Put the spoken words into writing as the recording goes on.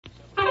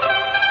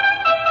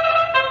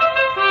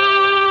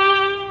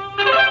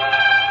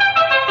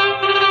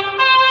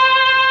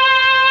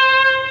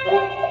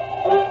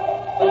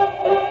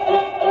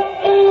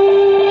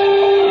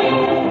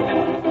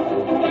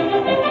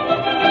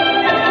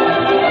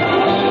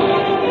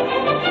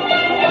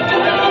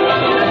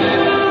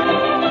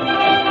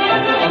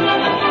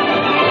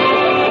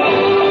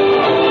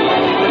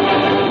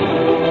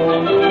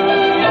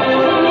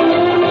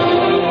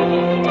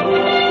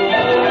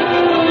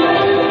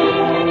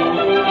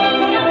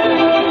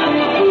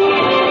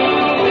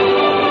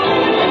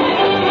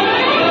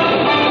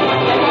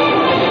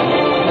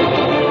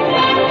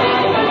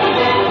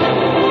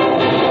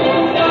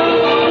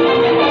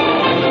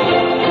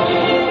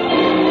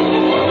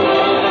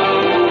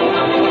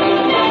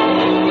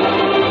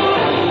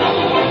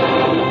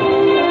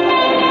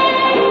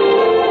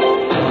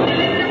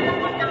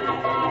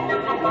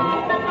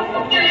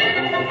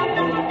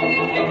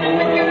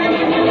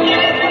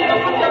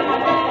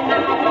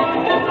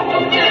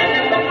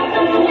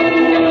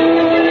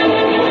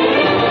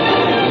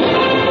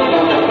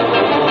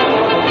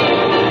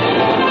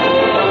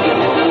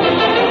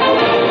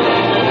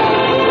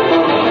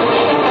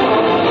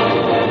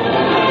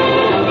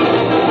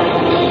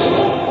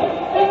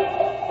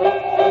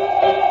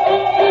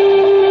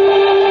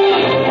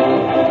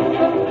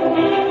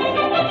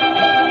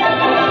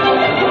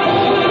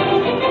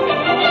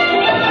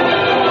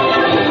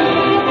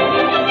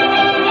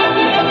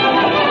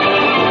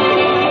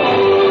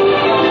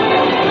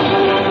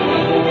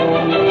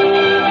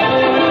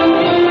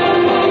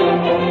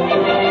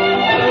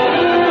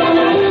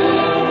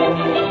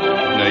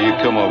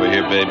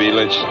baby,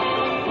 let's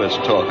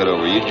talk it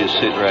over. You just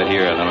sit right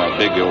here on my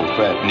big old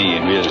fat knee,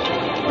 and we'll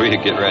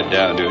get right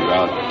down to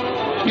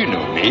it. You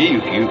know me. You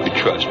can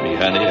trust me,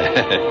 honey.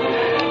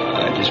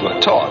 I just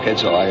want to talk.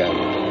 That's all. I got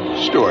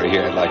a story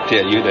here I'd like to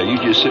tell you. Now, you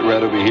just sit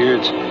right over here.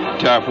 It's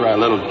time for our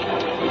little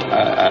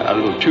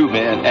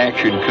two-man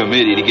action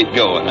committee to get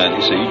going,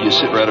 honey. So you just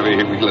sit right over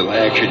here with a little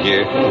action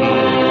here.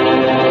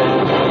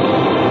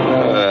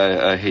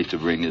 I hate to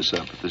bring this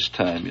up at this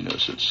time,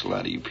 since a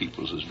lot of you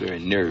people is very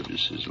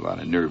nervous. There's a lot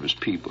of nervous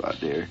people out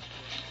there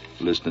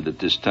listening at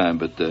this time,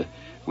 but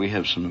we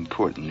have some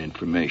important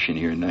information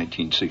here. In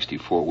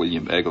 1964,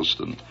 William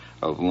Eggleston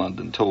of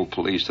London told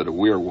police that a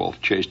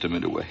werewolf chased him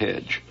into a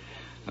hedge.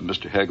 And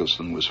Mr.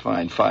 Eggleston was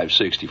fined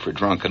 $5.60 for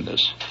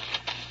drunkenness.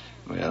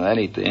 Well, that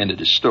ain't the end of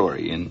the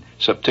story. In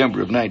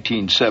September of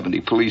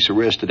 1970, police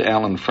arrested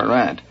Alan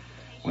Ferrand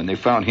when they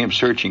found him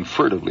searching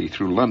furtively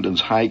through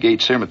London's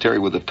Highgate Cemetery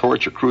with a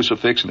torch, a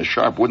crucifix, and a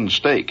sharp wooden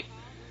stake.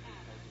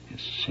 You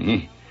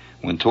see,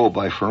 when told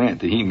by Ferrand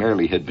that he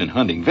merely had been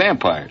hunting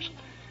vampires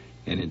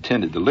and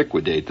intended to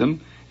liquidate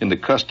them in the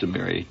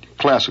customary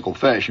classical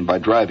fashion by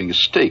driving a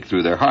stake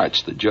through their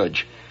hearts, the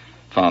judge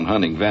found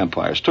hunting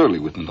vampires totally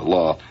within the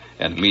law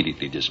and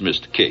immediately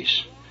dismissed the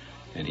case.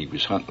 And he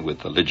was hunting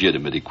with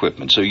legitimate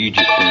equipment. So you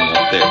just stand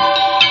up there.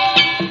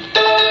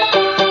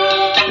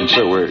 And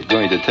so we're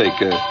going to take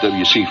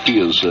W.C.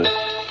 Field's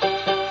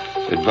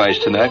advice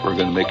tonight. We're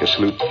going to make a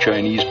salute to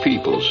Chinese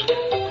peoples.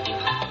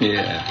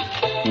 Yeah.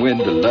 When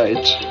the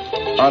lights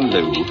are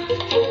low.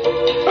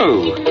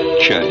 Oh,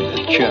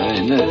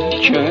 Chinatown.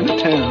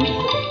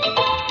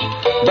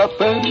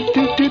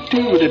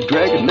 Ba-ba-do-do-do, where the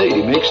dragon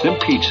lady makes them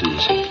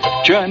pizzas.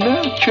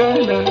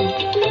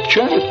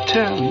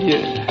 Chinatown,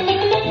 yeah.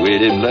 Where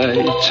them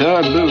lights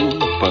are low.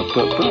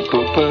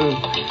 Ba-ba-ba-ba-ba.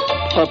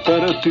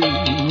 Pa-pa-da-doo,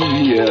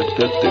 yeah,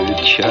 da-da,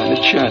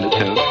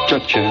 Chinatown,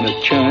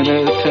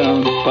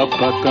 Chinatown,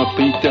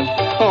 pa-pa-da-be-da,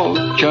 oh,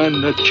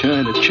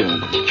 Chinatown,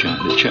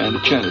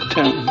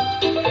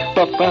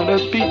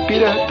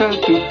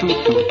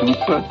 pa-pa-da-be-be-da-da-doo-doo-doo-doo,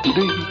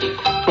 pa-da-dee,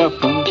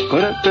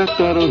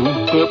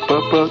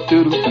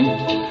 pa-pa-da-da-da-da-da-pa-pa-da-doo-doo,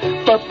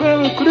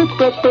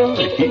 pa-pa-da-da-da-da,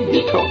 hear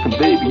you talking,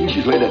 baby, you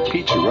just lay that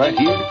pizza right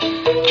here,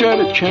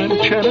 Chinatown,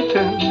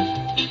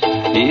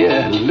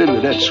 yeah, a little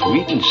of that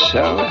sweet and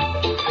sour.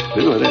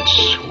 Little of that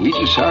sweet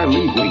and sour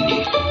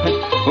linguine.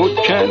 Oh,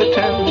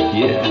 Chinatown,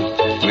 yeah.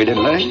 Where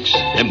them lights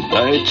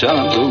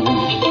are low.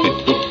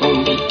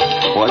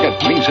 Oh, I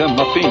got rings on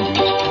my fingers.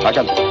 I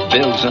got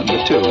bells on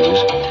my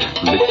toes.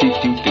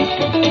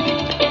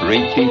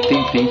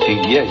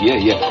 Ring-ting-ting-ting-ting. Yeah.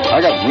 I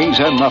got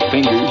rings on my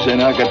fingers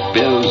and I got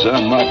bells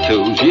on my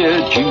toes.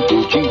 Yeah,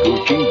 jingle,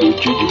 jingle, jingle,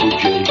 jingle,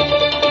 jay.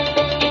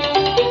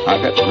 I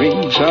got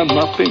rings on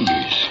my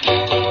fingers,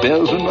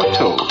 bells on my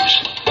toes.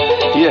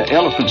 Yeah,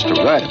 elephants to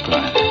ride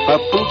upon.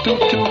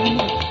 Ba-boo-doo-doo.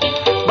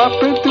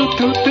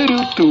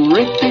 Ba-boo-doo-doo-doo-doo.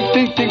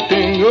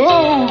 Ring-ting-ting-ting-ting.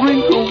 Oh,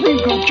 ringo,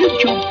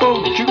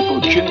 jibbo,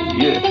 jay.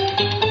 Yeah.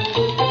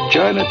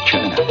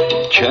 Chinatown.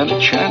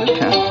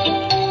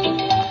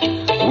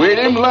 Where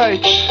them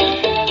lights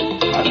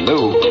are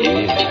low,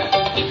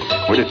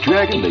 yeah. Where the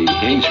dragon lady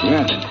hangs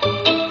around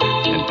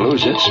and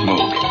blows that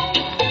smoke.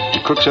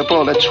 And cooks up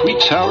all that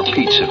sweet sour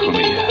pizza for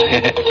me.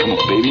 Come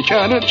on, baby.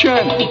 China.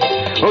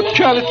 Oh,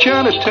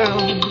 Chinatown.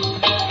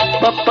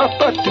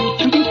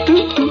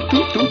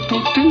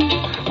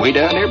 Way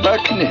down there by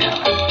Canal.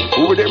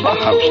 Over there by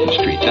Houston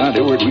Street. Down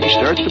there where it really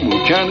starts to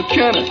move.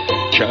 Chinatown.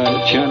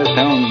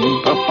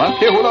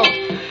 Here, hold on.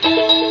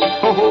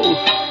 Oh.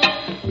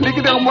 Lick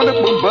it down.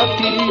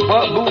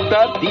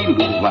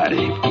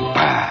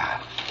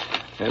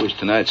 That was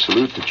tonight's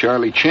salute to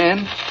Charlie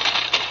Chan.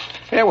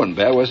 That wasn't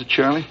bad, was it,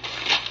 Charlie?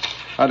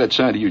 How'd that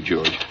sound to you,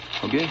 George?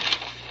 Okay?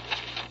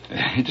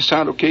 Did it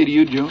sound okay to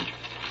you, George?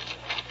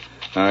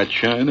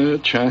 China.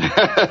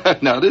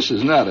 Now, this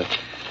is not a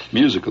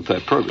musical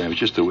type program. It's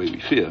just the way we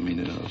feel. I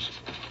mean,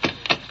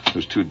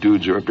 those two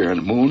dudes are up there on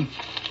the moon.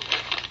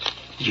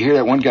 Did you hear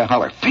that one guy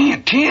holler,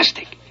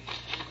 fantastic?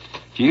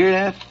 Did you hear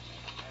that?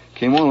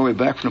 Came all the way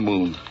back from the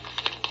moon.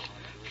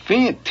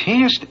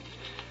 Fantastic.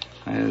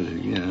 I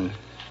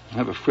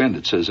have a friend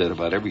that says that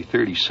about every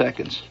 30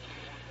 seconds.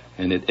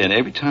 And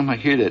every time I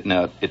hear that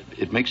now,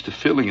 it makes the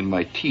filling in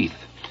my teeth,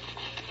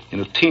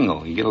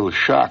 tingle. You get a little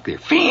shock there.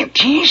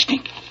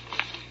 Fantastic.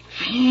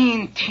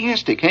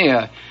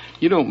 Hey,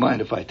 you don't mind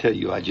if I tell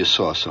you I just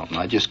saw something.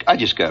 I just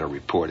got to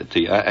report it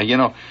to you.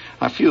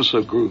 I feel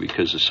so groovy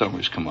because the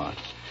summer's come on.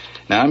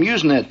 Now, I'm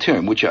using that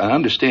term, which I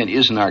understand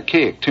is an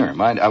archaic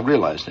term. I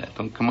realize that.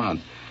 Don't come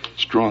on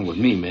strong with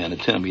me, man, and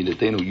tell me that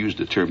they don't use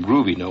the term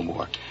groovy no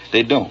more.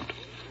 They don't.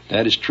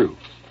 That is true.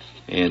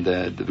 And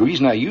the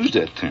reason I use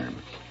that term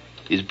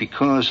is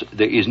because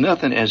there is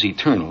nothing as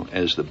eternal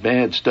as the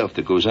bad stuff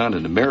that goes on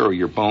in the marrow of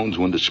your bones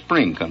when the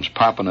spring comes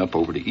popping up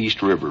over the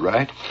East River,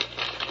 right?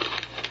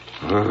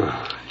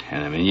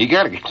 And I mean, you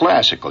got to get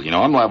classical.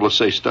 I'm liable to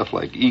say stuff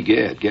like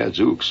egad,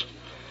 gadzooks.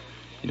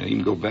 You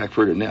can go back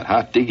further than that.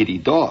 Hot diggity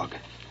dog.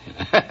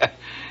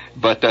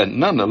 But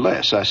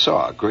nonetheless, I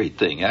saw a great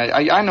thing.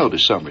 I know the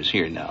summer's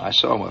here now. I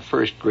saw my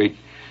first great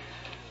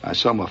I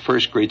saw my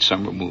first great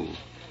summer move.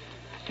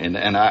 And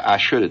I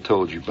should have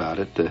told you about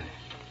it.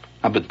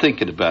 I've been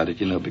thinking about it,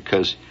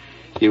 because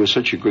it was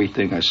such a great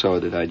thing I saw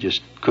that I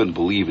just couldn't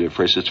believe it at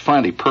first. It's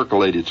finally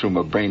percolated through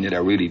my brain that I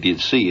really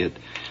did see it.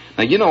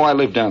 Now, I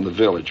live down the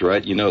village,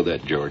 right? You know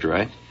that, George,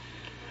 right?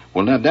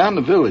 Well, now, down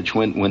the village,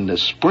 when the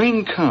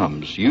spring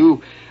comes,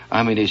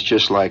 it's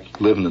just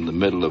like living in the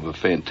middle of a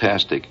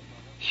fantastic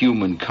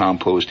human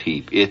compost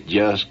heap. It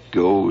just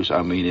goes,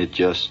 it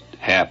just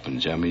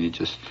happens.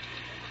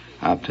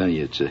 I'll tell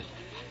you,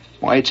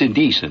 it's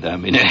indecent.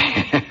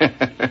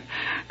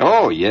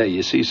 Oh, yeah,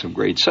 you see some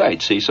great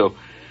sights. See, so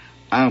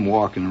I'm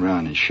walking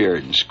around in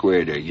Sheridan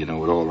Square there,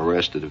 with all the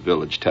rest of the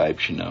village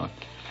types,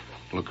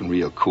 looking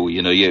real cool.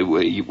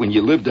 When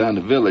you live down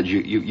the village,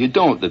 you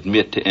don't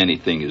admit to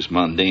anything as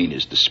mundane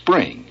as the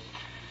spring.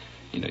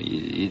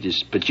 You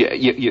just, but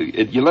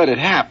you let it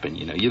happen.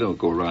 You don't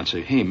go around and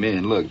say, hey,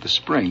 man, look, the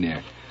spring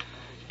there.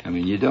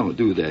 You don't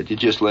do that. You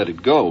just let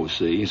it go,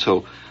 see.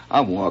 So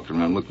I'm walking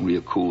around looking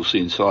real cool, see,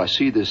 and so I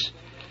see this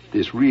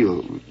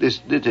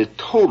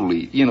total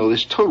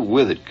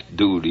withered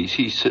dude.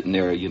 He's sitting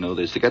there,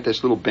 they got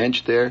this little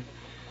bench there.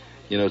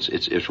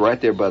 It's right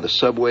there by the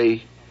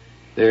subway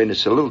there, and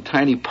it's a little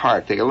tiny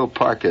park. They got a little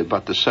park there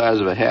about the size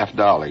of a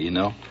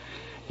 $50,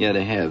 Yeah,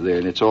 they have there,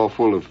 and it's all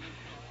full of,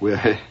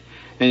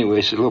 anyway,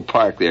 it's a little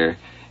park there,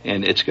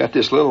 and it's got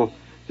this little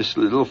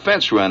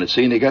fence around it,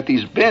 see, and they got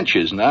these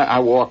benches, and I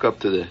walk up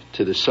to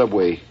the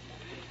subway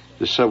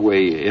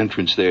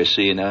entrance there,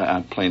 see, and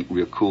I'm playing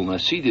real cool, and I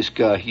see this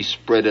guy, he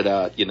spread it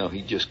out,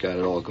 he just got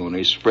it all going.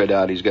 He's spread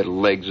out, he's got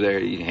legs there,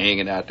 he's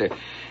hanging out there,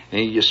 and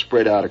he just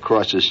spread out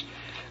across this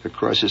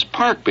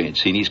park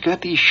bench, see, and he's got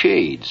these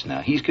shades.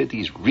 Now, he's got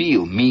these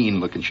real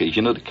mean-looking shades,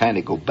 the kind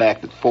that go back,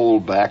 that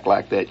fold back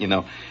like that,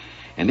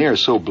 and they're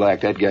so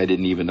black, that guy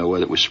didn't even know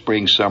whether it was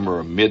spring, summer,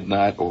 or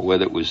midnight, or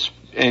whether it was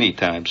any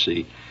time,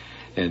 see,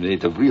 and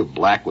the real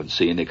black ones,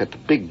 see, and they got the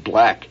big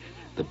black,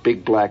 the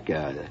big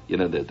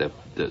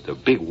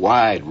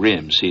wide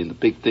rims, see, and the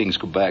big things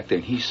go back there,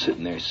 and he's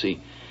sitting there,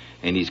 see,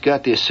 and he's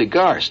got this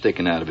cigar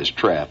sticking out of his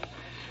trap.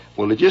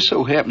 Well, it just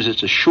so happens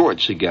it's a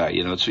short cigar,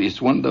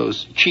 it's one of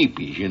those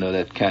cheapies,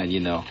 that kind,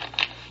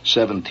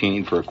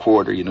 17 for a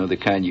quarter, the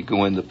kind you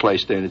go in the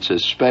place there and it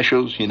says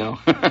specials,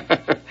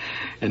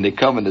 and they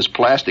come in this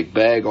plastic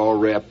bag all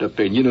wrapped up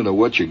there, and you don't know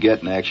what you're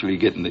getting, actually.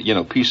 You're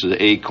getting, pieces of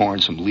acorn,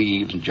 some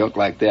leaves, and junk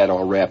like that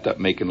all wrapped up,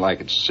 making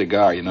like it's a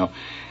cigar,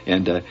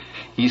 and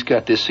he's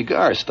got this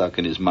cigar stuck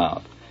in his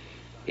mouth,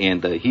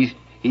 and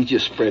he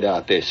just spread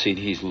out there. See,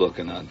 he's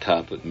looking on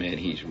top of it, man.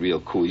 He's real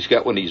cool. He's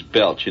got one of these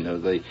belts,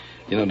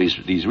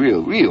 these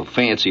real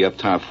fancy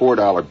uptown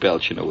 $4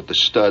 belts, with the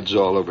studs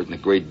all over it and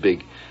the great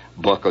big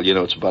buckle.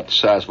 It's about the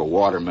size of a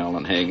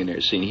watermelon hanging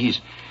there. See, he's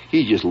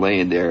just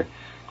laying there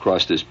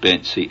across this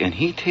bench. See, and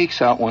he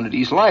takes out one of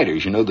these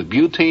lighters, the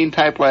butane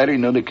type lighter,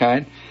 the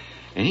kind.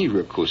 And he's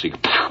real cool. See,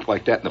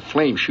 like that, and the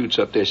flame shoots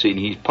up there. See, and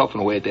he's puffing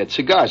away at that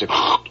cigar. So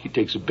he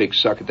takes a big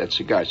suck at that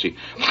cigar. See,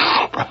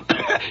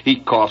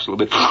 he coughs a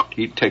little bit.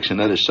 He takes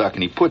another suck,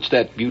 and he puts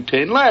that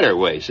butane lighter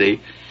away.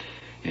 See,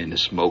 and the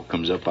smoke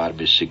comes up out of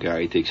his cigar.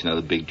 He takes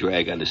another big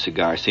drag on the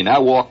cigar. See, and I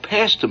walk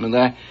past him, and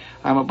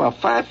I'm about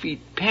 5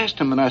 feet past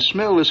him, and I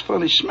smell this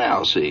funny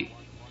smell. See,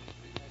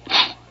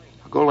 I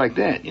go like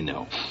that,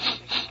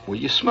 Well,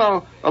 you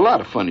smell a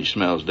lot of funny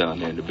smells down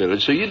there in the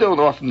village, so you don't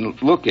often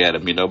look at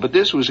them, but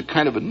this was a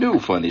kind of a new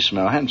funny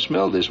smell. I hadn't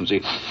smelled this one.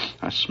 See,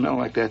 I smell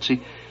like that.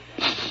 See,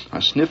 I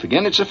sniff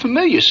again. It's a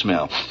familiar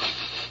smell.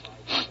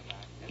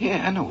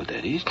 Yeah, I know what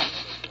that is.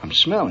 I'm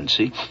smelling,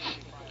 see.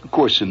 Of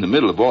course, in the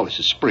middle of all this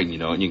is spring,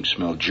 and you can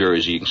smell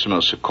Jersey, you can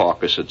smell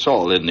Secaucus. It's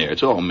all in there.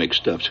 It's all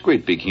mixed up. It's a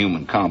great big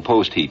human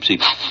compost heap. See,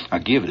 I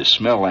give it a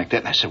smell like that,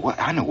 and I said, well,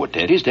 I know what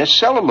that is. That's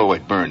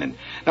celluloid burning.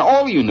 Now,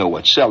 all you know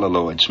what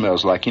celluloid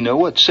smells like. You know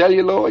what?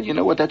 Celluloid, you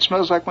know what that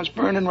smells like when it's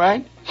burning,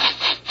 right?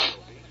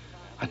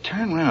 I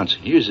turn around,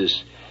 and here's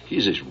this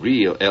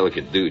real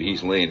elegant dude.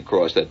 He's laying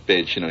across that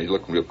bench, he's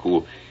looking real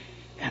cool.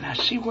 And I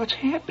see what's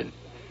happened.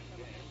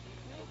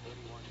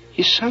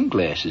 His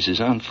sunglasses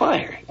is on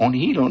fire, only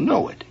he don't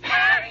know it.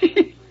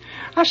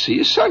 I see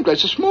his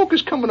sunglasses. The smoke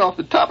is coming off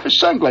the top of his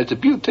sunglasses. The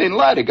butane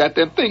lighter got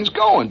them things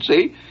going,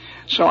 see?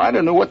 So I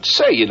don't know what to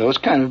say, It's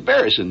kind of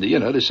embarrassing,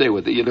 to say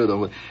what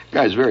the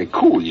guy's very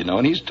cool,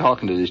 and he's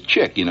talking to this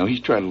chick, He's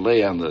trying to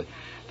lay on the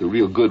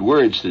real good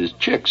words to this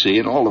chick, see?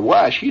 And all the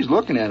while, she's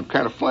looking at him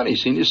kind of funny,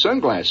 seeing his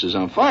sunglasses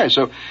on fire.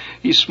 So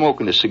he's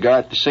smoking a cigar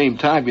at the same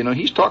time,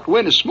 He's talking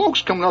when the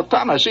smoke's coming off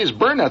top. And I see it's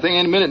burning. I think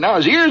any minute now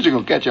his ears are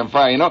going to catch on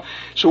fire,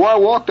 So I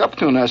walked up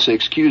to him and I said,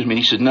 excuse me. And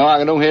he said, no,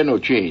 I don't have no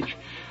change.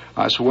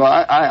 I said, well,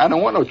 I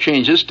don't want no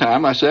change this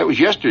time. I said, that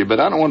was yesterday, but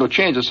I don't want no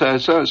change. I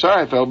said,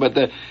 sorry, fella, but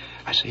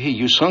I said, hey,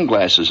 your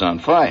sunglasses on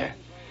fire.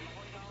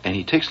 And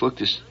he takes a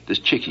look at this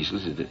chick. He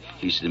says,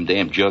 them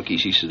damn junkies.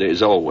 He says,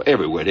 there's all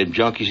everywhere. Them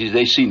junkies,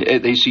 they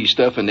see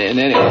stuff, and then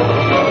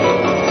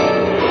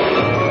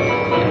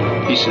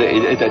he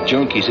said, that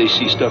junkies, they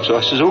see stuff. So I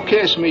says,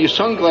 okay, I said, your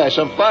sunglasses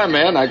on fire,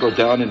 man. I go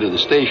down into the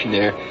station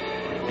there,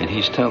 And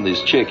he's telling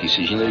this chick, he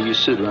says, you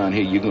sit around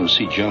here, you're going to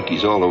see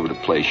junkies all over the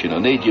place,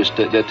 and they just,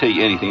 they'll tell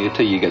you anything. They'll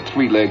tell you got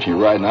 3 legs and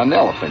you're riding on an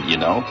elephant,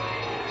 And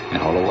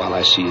all the while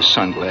I see his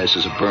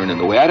sunglasses are burning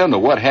away. I don't know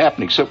what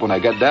happened, except when I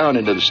got down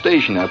into the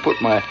station, I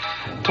put my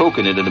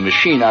token into the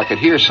machine. I could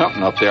hear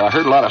something up there. I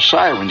heard a lot of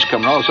sirens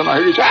coming. All of a sudden I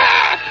heard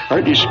I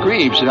heard these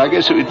screams, and I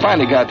guess it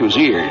finally got to his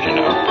ears,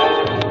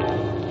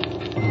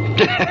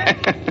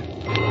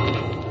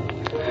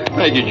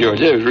 Thank you, George.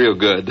 That was real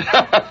good.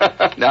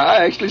 Now,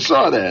 I actually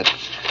saw that,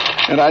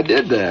 and I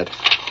did that.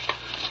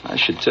 I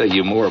should tell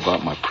you more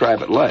about my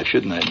private life,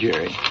 shouldn't I,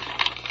 Jerry?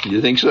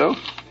 You think so?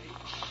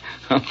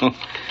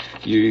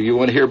 You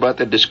want to hear about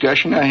that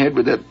discussion I had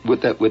with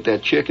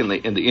that chick in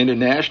the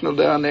International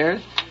down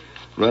there,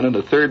 running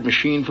the third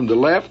machine from the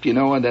left,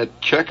 on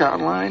that checkout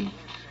line?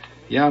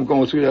 Yeah, I'm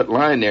going through that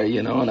line there,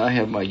 and I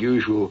have my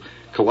usual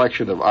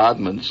collection of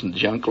oddments and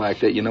junk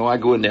like that. I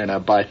go in there and I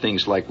buy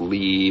things like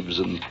leaves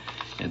and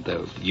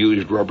the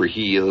used rubber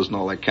heels and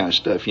all that kind of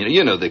stuff.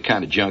 The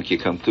kind of junk you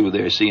come through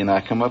there, see, and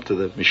I come up to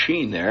the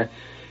machine there,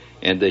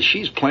 and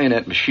she's playing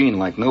that machine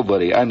like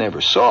nobody I never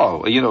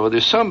saw.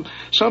 There's some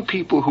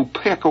people who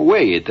peck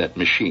away at that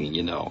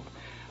machine,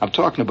 I'm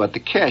talking about the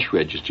cash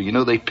register.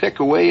 They peck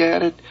away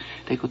at it.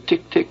 They go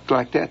tick, tick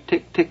like that,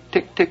 tick, tick,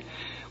 tick, tick.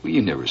 Well,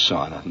 you never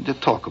saw nothing. To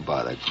talk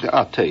about it.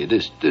 I'll tell you,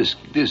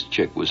 this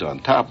chick was on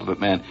top of it,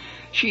 man.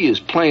 She is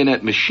playing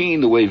that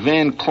machine the way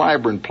Van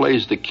Cliburn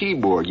plays the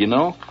keyboard,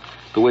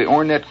 the way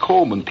Ornette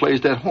Coleman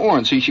plays that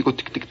horn. See, she go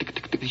tick, tick, tick,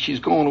 tick, tick. She's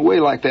going away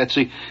like that,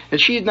 see. And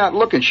she's not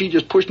looking. She's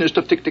just pushing this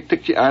stuff, tick, tick,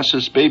 tick. I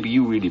says, baby,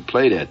 you really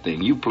play that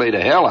thing. You play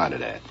the hell out of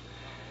that.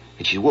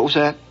 And she said, what was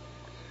that?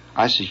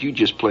 I says, you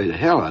just play the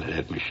hell out of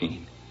that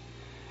machine.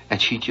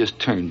 And she just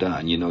turned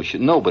on,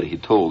 nobody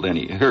had told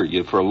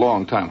her for a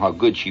long time how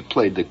good she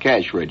played the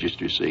cash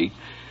register, see.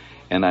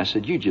 And I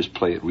said, you just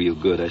play it real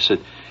good. I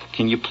said,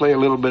 can you play a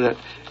little bit of,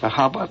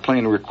 how about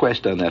playing a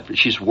request on that?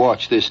 She says,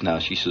 watch this now.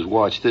 She says,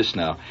 watch this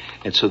now.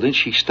 And so then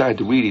she started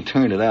to really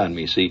turn it on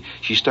me, see.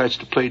 She starts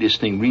to play this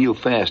thing real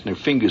fast, and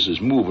her fingers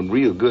is moving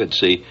real good,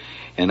 see.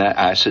 And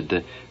I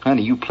said,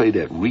 honey, you play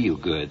that real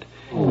good.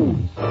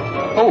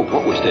 Oh,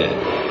 what was that?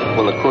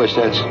 Well, of course,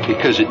 that's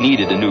because it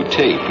needed a new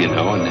tape,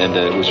 and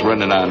it was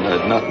running on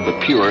nothing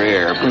but pure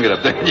air. Bring it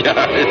up there.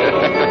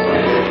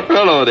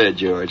 Hello there,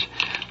 George.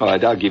 All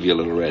right, I'll give you a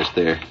little rest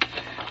there.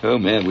 Oh,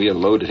 man, we are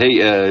loaded.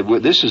 Hey,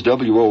 this is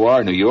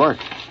WOR New York,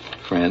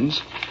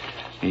 friends.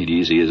 Ain't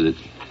easy, is it?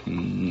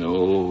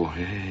 No,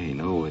 hey,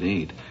 no, it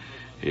ain't.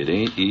 It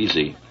ain't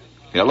easy.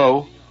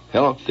 Hello?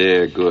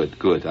 There,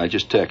 good. I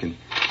just checking.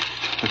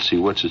 Let's see,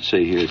 what's it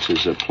say here? It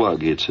says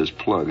plug. It says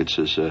plug. It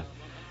says, it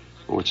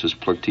says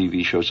plug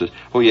TV show. It says,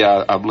 oh,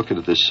 yeah, I'm looking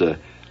at this,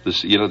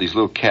 these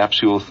little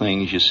capsule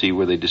things you see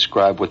where they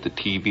describe what the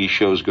TV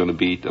show is going to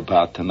be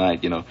about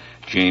tonight.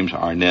 James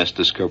Arness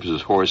discovers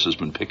his horse has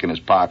been picking his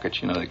pockets,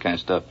 that kind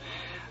of stuff.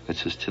 It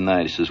says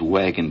tonight, it says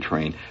Wagon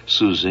Train.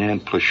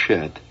 Suzanne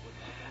Plachette.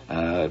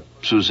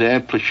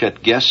 Suzanne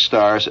Plachette guest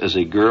stars as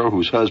a girl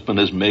whose husband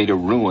has made a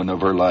ruin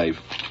of her life.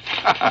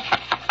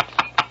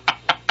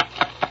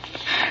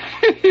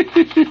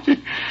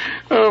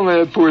 Oh,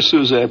 man, poor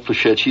Suzanne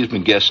Plachette. She's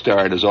been guest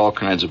starred as all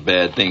kinds of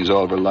bad things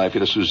all of her life.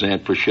 Suzanne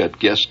Plachette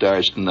guest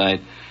stars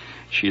tonight.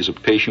 She is a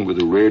patient with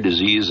a rare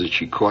disease that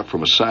she caught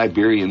from a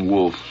Siberian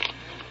wolf.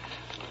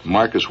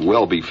 Marcus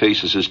Welby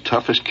faces his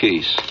toughest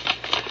case.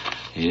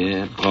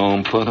 Yeah,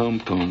 boom,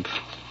 boom.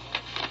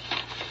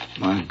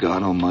 My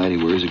God almighty,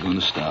 where is it going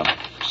to stop?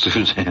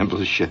 Suzanne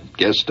Plachette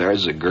guest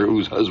stars as a girl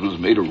whose husband's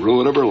made a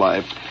ruin of her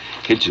life.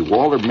 It's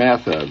Walter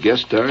Matthau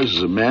guest stars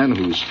as a man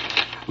whose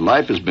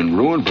life has been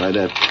ruined by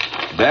that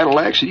battle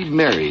axe he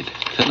married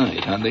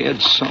tonight on the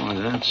Ed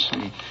Sullivan. Let's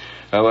see.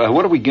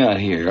 What do we got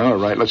here? All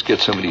right, let's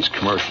get some of these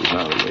commercials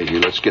out of the way here.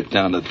 Let's get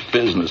down to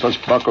business. Let's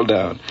buckle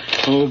down.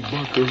 Oh,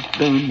 buckle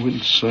down,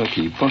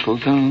 Winsaki, buckle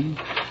down.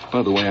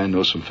 By the way, I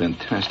know some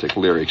fantastic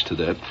lyrics to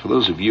that. For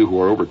those of you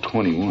who are over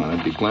 21,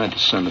 I'd be glad to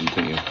send them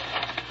to you.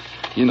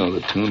 You know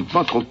the tune.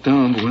 Buckle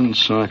down,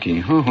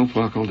 Winsaki. Oh,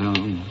 buckle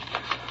down.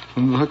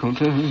 Buckle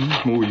down.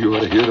 Oh, you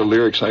ought to hear the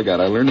lyrics I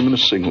got. I learned them in a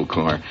signal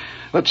car.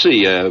 Let's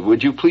see.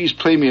 Would you please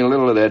play me a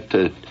little of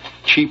that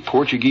cheap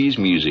Portuguese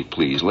music,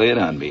 please? Lay it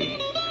on me.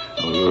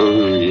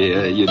 Oh,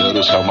 yeah, you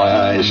notice how my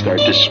eyes start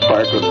to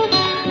sparkle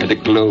and the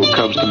glow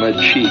comes to my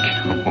cheek.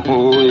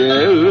 Oh,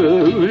 yeah,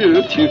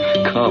 you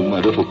come, my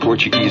little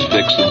Portuguese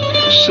vixen,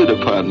 sit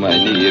upon my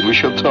knee and we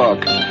shall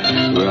talk,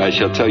 where I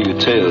shall tell you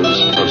tales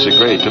of the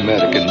great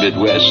American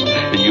Midwest,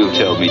 and you'll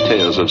tell me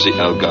tales of the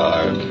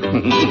Algarve.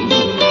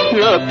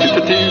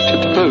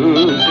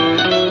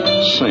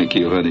 Thank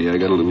you, honey. I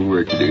got a little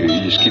work to do here.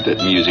 You just keep that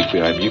music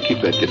behind me. You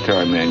keep that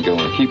guitar man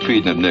going. Keep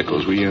feeding them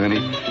nickels, will you,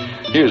 honey?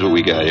 Here's what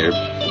we got here.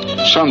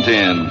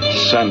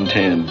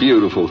 Suntan,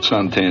 beautiful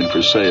suntan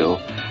for sale.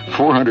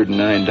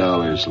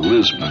 $409.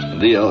 Lisbon,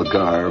 the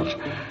Algarve,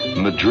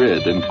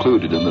 Madrid,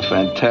 included in the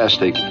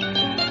fantastic,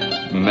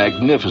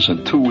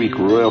 magnificent 2-week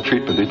royal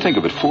treatment. They think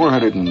of it,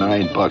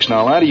 $409.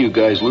 Now, a lot of you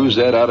guys lose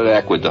that out at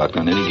Aqueduct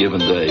on any given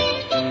day.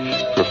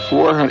 For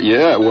 400.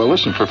 Yeah, well,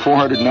 listen, for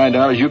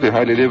 $409, you could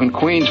hardly live in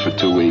Queens for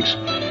 2 weeks.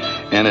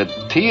 And at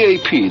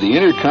TAP, the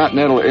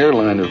Intercontinental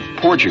Airline of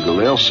Portugal,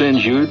 they'll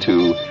send you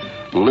to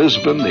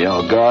Lisbon, the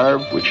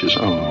Algarve, which is,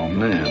 oh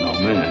man,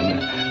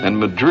 and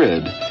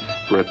Madrid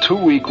for a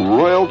 2-week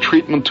royal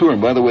treatment tour.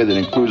 And by the way, that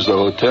includes the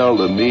hotel,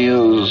 the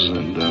meals,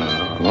 and,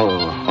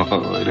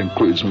 it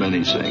includes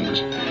many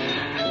things.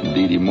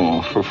 Indeedy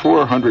more. For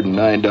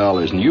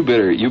 $409, and you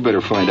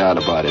better find out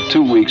about it.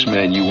 2 weeks,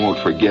 man, you won't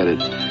forget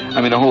it.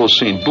 I mean, the whole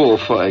scene,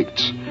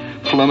 bullfights,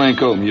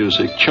 flamenco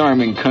music,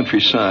 charming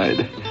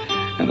countryside,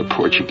 and the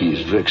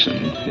Portuguese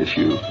vixen, if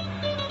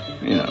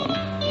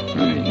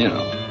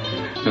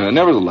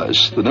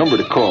nevertheless, the number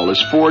to call is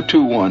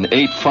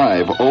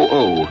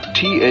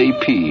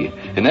 421-8500-TAP,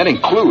 and that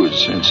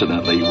includes,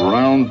 incidentally,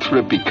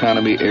 round-trip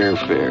economy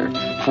airfare,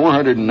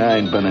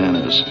 409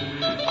 bananas,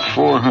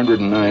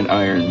 409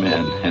 Iron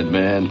Men, and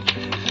man,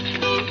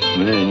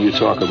 you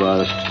talk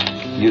about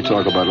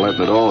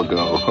letting it all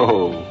go.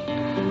 Oh,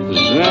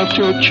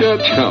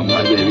 come,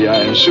 my baby,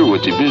 I am through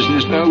with the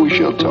business. Now we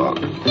shall talk.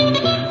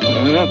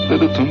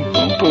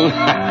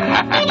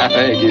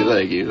 Thank you.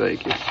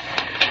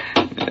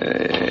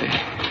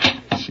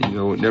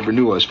 Never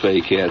knew us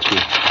fake cats.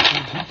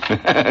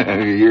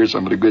 You hear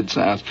some of the good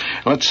sounds.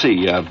 Let's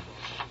see. What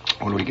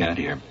do we got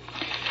here?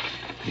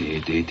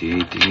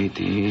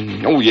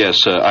 Oh,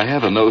 yes, I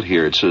have a note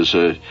here. It says,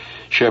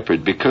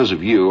 Shepard, because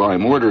of you,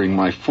 I'm ordering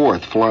my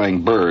 4th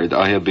flying bird.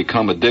 I have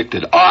become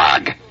addicted.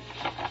 Arg!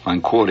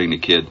 I'm quoting the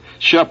kid.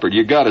 Shepard,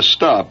 you gotta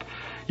stop.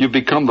 You've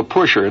become the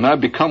pusher, and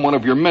I've become one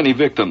of your many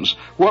victims.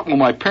 What will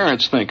my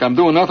parents think? I'm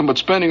doing nothing but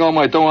spending all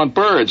my dough on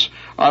birds.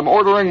 I'm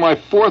ordering my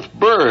 4th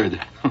bird.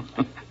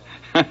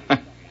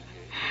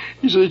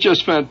 He said, it's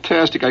just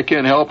fantastic. I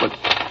can't help it.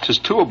 Says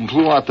 2 of them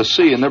flew out to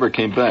sea and never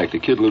came back. The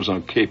kid lives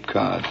on Cape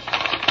Cod.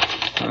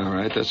 All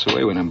right, that's the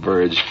way with them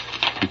birds.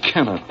 You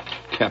cannot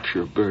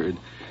capture a bird.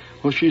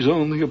 Well, she's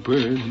only a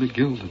bird in a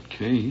gilded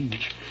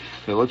cage.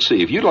 Well, let's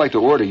see. If you'd like to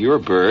order your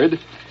bird,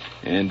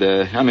 and,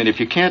 if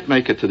you can't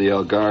make it to the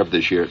Algarve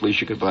this year, at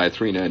least you could buy a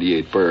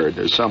 $3.98 bird.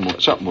 There's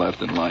something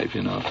left in life,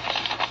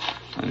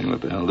 I mean,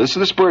 what the hell?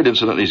 This bird,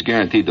 incidentally, is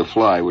guaranteed to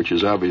fly, which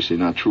is obviously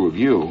not true of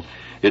you.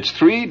 It's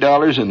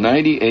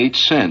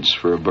 $3.98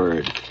 for a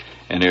bird.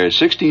 And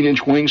there's a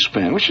 16-inch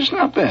wingspan, which is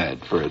not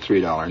bad for a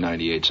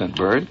 $3.98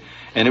 bird.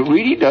 And it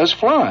really does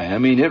fly. I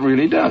mean, it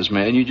really does,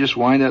 man. You just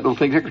wind that little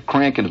thing, like a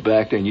crank in the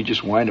back there, and you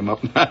just wind them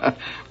up and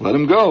let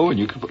them go. And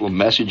you can put little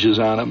messages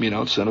on them,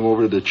 send them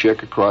over to the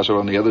chick across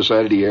on the other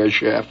side of the air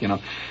shaft,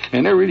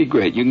 And they're really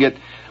great. You can get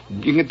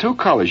 2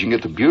 colors. You can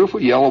get the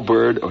beautiful yellow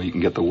bird, or you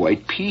can get the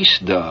white peace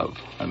dove.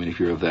 I mean, if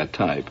you're of that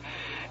type.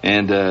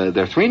 And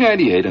they're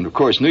 $3.98, and of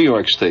course, New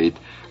York State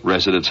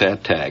residents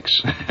at tax.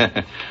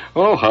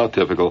 Oh, how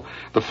typical.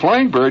 The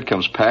flying bird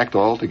comes packed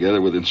all together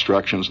with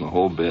instructions and the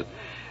whole bit.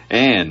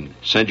 And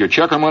send your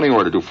check or money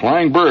order to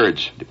Flying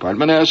Birds,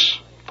 Department S,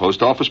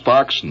 Post Office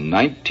Box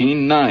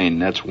 199.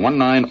 That's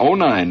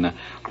 1909,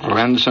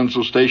 Grand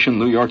Central Station,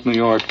 New York, New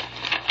York.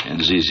 And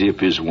the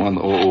zip is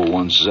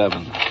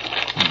 10017.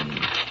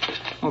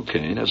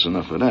 Okay, that's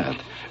enough of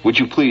that. Would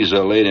you please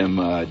lay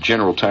them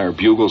General Tire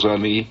bugles on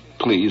me,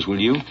 please,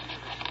 will you?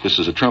 This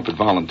is a trumpet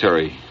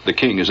voluntary. The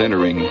king is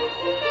entering.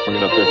 Bring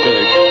it up there,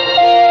 Peg.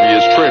 He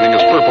is trailing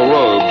his purple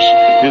robes.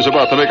 He is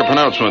about to make a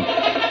pronouncement.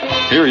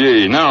 Hear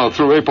ye, now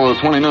through April the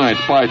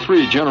 29th, buy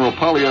 3 General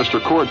polyester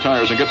cord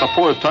tires and get the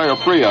 4th tire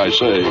free, I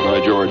say,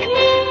 by George.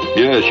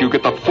 Yes, you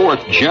get the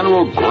 4th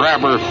General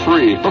Grabber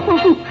free.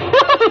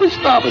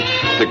 Stop it.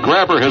 The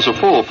Grabber has a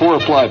full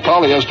 4-ply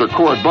polyester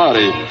cord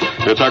body.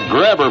 It's a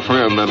Grabber,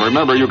 friend, and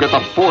remember, you get the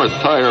 4th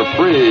tire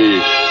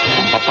free.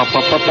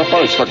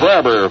 It's the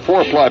Grabber,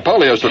 4-ply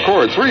polyester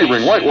cord,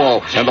 3-ring white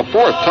wall, and the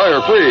 4th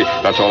tire free.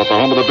 That's all at the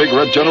home of the Big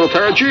Red General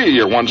Tire G,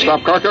 your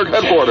one-stop car care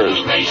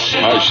headquarters. I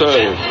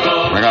say,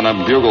 bring on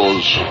them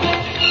bugles.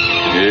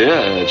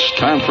 Yeah, it's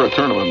time for a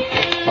tournament.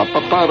 I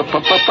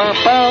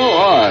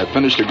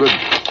finished a good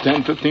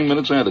 10, 15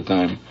 minutes ahead of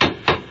time.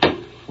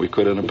 We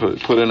could have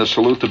put in a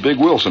salute to Big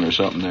Wilson or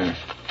something there.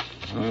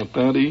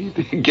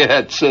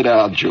 Get, sit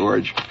down,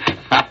 George.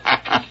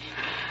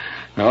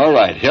 All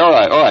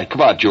right.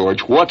 Come on,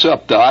 George. What's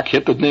up, Doc?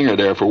 Hit the dinger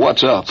there for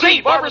what's up.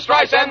 See, Barbara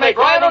Streisand make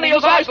Ryan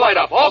O'Neal's eyes light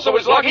up. Also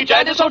his luggage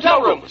and his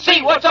hotel room.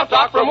 See, what's up,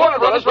 Doc, from Warner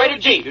Brothers rated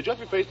G. Did you have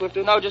your face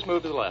lifted? No, just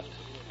move to the left.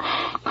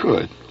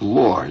 Good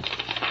Lord.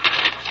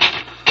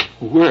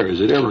 Where is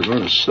it ever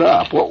going to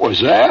stop? What was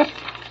that?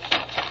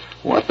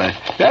 What the?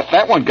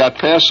 That one got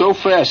past so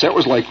fast. That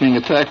was like being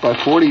attacked by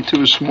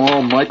 42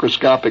 small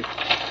microscopic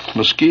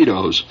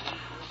mosquitoes.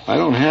 I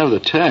don't have the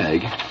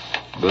tag,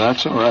 but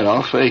that's all right.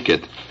 I'll fake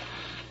it.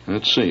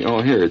 Let's see.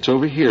 Oh, here. It's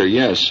over here.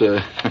 Yes.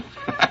 It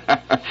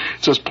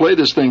says play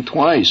this thing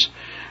twice.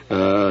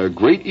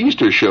 Great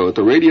Easter show at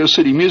the Radio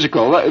City Music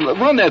Hall.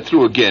 Run that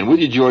through again, will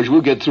you, George?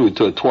 We'll get through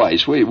it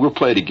twice. We'll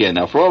play it again.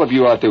 Now, for all of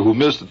you out there who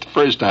missed it the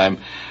first time,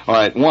 all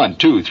right, 1,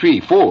 2, 3,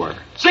 4.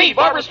 See,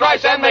 Barbara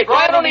Streisand make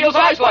Ryan O'Neill's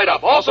eyes light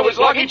up. Also his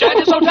luggage and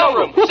his hotel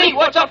room. See,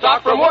 what's up,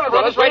 Doc, from Warner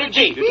Brothers, rated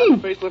G.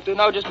 Facelifted?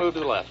 No, just move to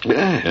the left.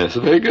 Yeah, that's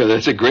very good.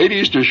 That's a Great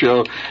Easter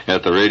show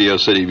at the Radio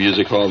City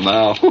Music Hall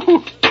now.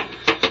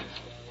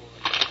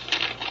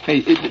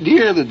 Hey, do you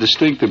hear the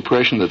distinct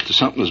impression that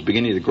something is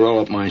beginning to grow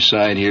up my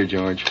side here,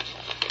 George?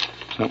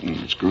 Something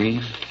that's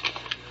green?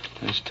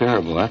 That's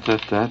terrible.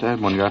 That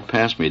one got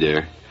past me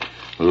there.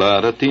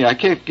 La-da-dee. I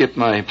can't get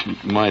my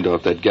mind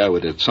off that guy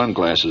with the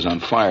sunglasses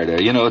on fire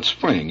there. You know, it's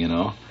spring, you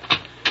know.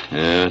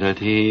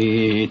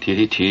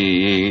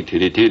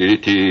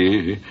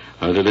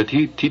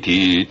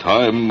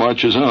 Time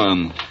marches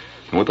on.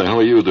 What the hell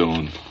are you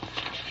doing?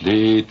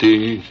 And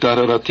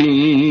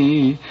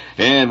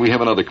we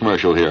have another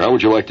commercial here. How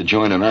would you like to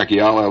join an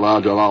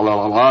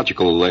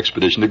archaeological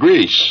expedition to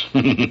Greece?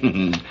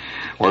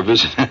 or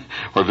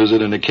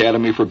visit an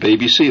academy for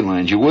baby sea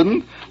lions? You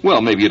wouldn't?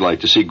 Well, maybe you'd like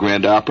to see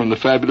Grand Opera in the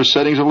fabulous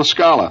settings of La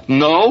Scala.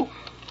 No?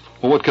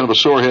 Well, what kind of a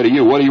sorehead are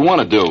you? What do you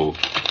want to do?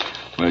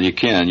 Well, you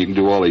can. You can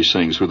do all these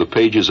things through the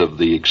pages of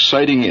the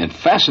exciting and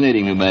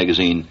fascinating new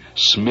magazine,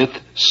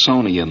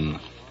 Smithsonian.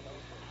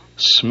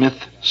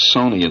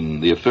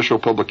 Smithsonian, the official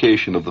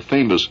publication of the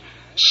famous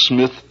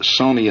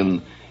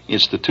Smithsonian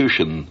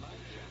Institution.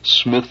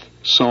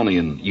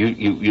 Smithsonian.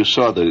 You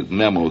saw the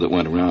memo that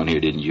went around here,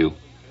 didn't you?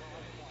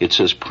 It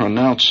says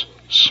pronounce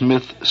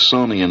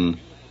Smithsonian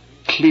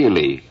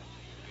clearly.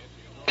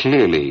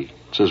 Clearly.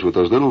 It says with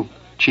those little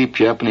cheap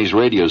Japanese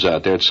radios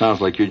out there, it sounds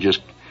like you're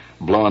just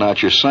blowing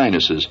out your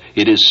sinuses.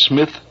 It is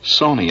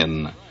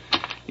Smithsonian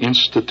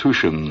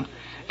Institution.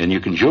 And you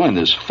can join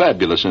this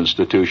fabulous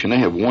institution. They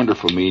have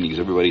wonderful meetings.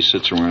 Everybody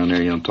sits around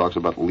there, and talks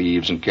about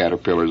leaves and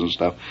caterpillars and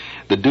stuff.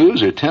 The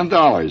dues are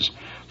 $10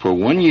 for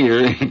 1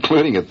 year,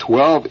 including a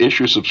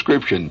 12-issue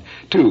subscription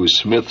to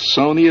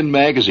Smithsonian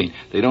Magazine.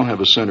 They don't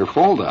have a center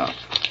fold-out.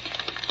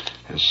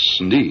 Yes,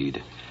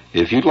 indeed.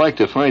 If you'd like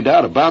to find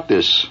out about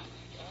this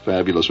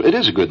fabulous... It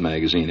is a good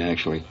magazine,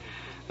 actually.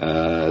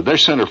 Their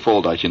center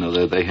fold-out,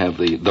 they have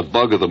the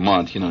bug of the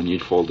month, and you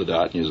fold it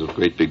out, and there's a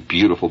great big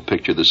beautiful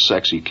picture the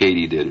sexy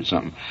Katie did or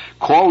something.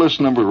 Call this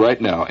number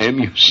right now,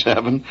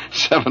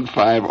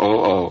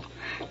 MU7-7500.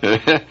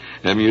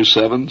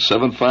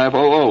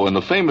 MU7-7500. And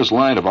the famous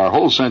line of our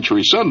whole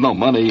century, send no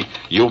money,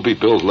 you'll be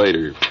billed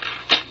later.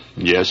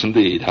 Yes,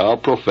 indeed. How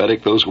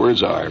prophetic those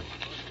words are.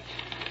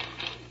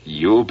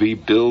 You'll be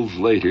billed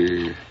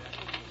later.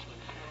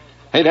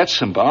 Hey, that's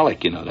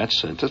symbolic,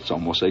 that's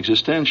almost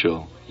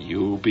existential.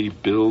 You'll be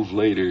billed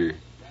later.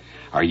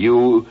 Are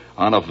you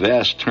on a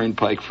vast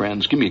turnpike,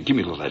 friends? Give me a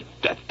little that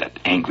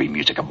angry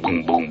music, a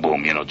boom, boom,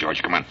 boom,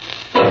 George, come on.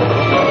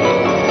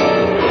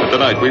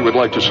 Tonight, we would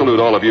like to salute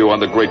all of you on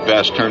the great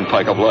vast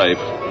turnpike of life,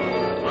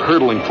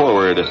 hurtling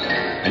forward,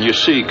 and you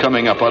see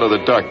coming up out of the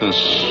darkness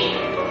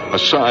a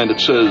sign that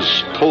says,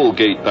 toll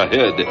gate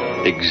ahead,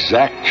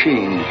 exact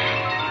change,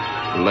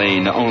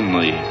 lane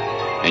only.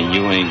 And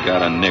you ain't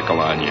got a nickel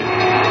on you.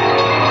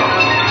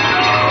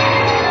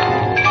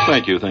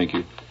 Thank you.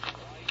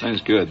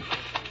 That's good.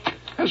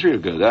 That's real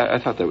good. I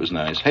thought that was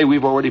nice. Hey,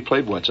 we've already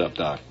played What's Up,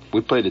 Doc.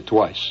 We played it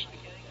twice.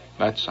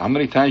 That's how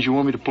many times you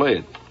want me to play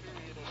it?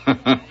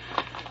 I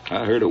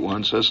heard it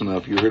once. That's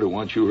enough. You heard it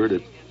once. You heard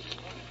it.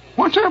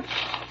 What's up?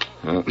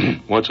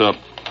 What's up?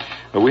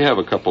 We have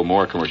a couple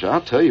more commercials.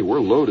 I'll tell you, we're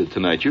loaded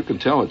tonight. You can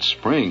tell it's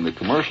spring. The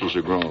commercials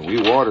are growing.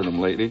 We watered them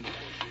lately,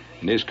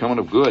 and they're coming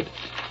up good.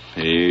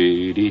 Would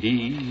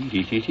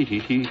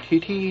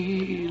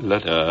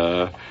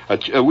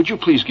you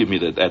please give me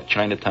that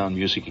Chinatown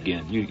music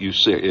again? You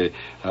say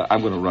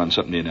I'm going to run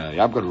something in.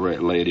 I'm going to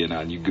lay it in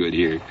on you good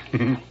here.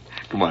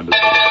 Come on, let's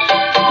go.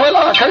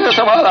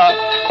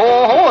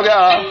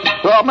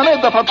 There are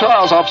many different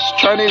styles of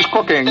Chinese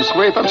cooking.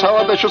 Sweet and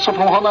sour dishes from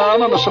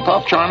Hunan and the south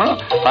of China.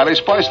 Highly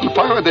spiced and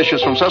fiery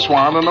dishes from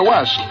Sichuan in the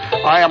west.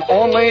 I am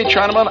only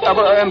Chinaman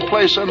ever in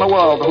place in the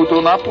world who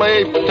do not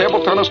play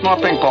table tennis nor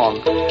ping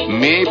pong.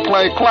 Me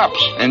play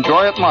claps.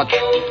 Enjoy it much.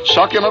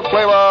 Succulent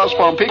flavors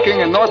from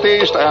Peking in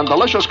northeast and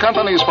delicious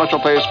Cantonese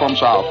specialties from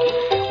south.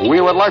 We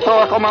would like to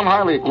recommend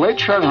highly Great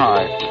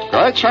Shanghai.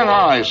 Great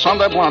Shanghai,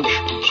 Sunday brunch.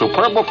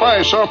 Superb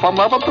buffet served from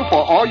 11 to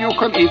 4. All you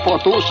can eat for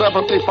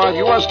 $2.75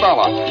 US.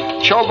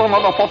 Children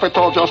of the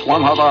forfeiture just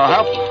 $1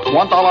 half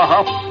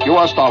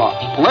US.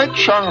 Great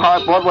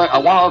Shanghai, Broadway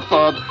at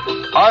 103rd.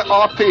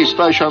 IRT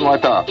station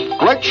right there.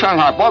 Great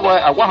Shanghai,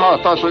 Broadway at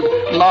 103rd Street.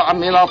 No, I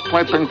mean, I'll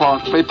play ping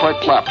pong, we play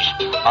claps.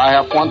 I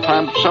have one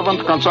time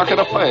 7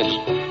 consecutive fades.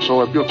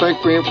 So if you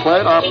think we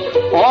played our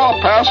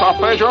pass our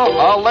Pedro,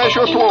 I'll lace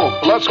you through.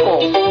 Let's go.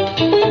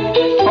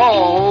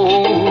 Oh,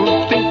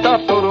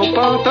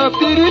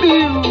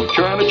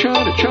 China,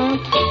 China, China.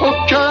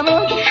 Oh,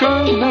 China,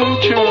 China,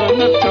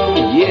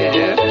 Chinatown.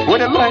 Yeah, where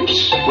the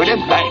lights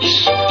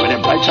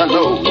are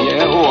low.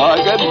 Yeah, oh, I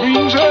got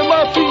rings on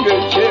my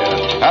fingers.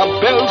 Yeah, I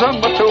have bells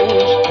on my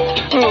toes.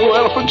 Oh,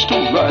 elephants to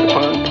ride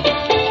upon.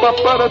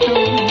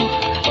 Ba-ba-da-doo.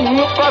 Oh,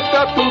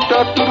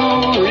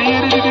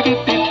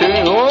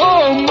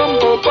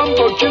 mumbo,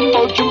 bumbo,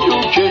 jimbo,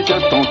 jimbo,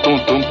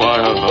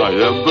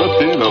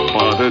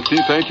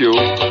 thank you.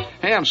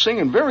 Hey, I'm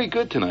singing very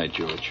good tonight,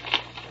 George.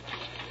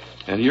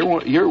 And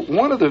you're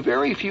one of the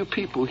very few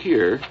people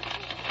here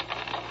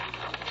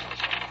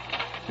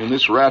in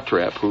this rat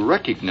trap who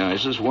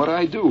recognizes what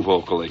I do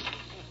vocally.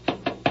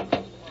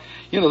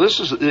 You know, this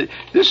is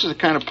the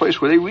kind of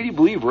place where they really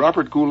believe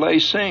Robert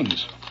Goulet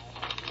sings.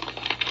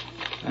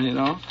 And, you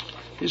know,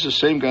 he's the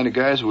same kind of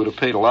guys who would have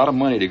paid a lot of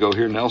money to go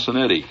hear Nelson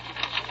Eddy.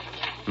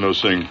 You know,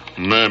 sing,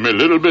 Mammy,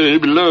 little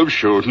baby, love,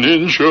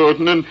 shortening,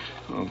 shortening.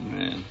 Oh,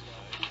 man.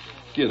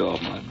 Get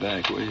off my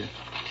back, will you?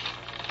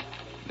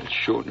 That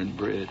shortening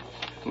bread.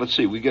 Let's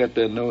see, we got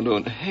that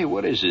no. Hey,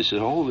 what is this? The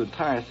whole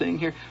entire thing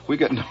here? We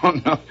got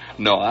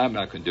no, I'm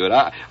not going to do it.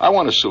 I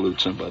want to salute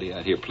somebody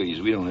out here,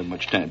 please. We don't have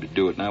much time to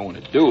do it, and I want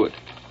to do it.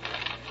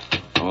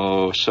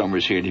 Oh,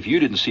 summer's here, and if you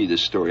didn't see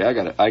this story, I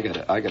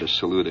gotta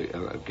salute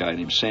a guy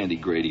named Sandy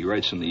Grady. He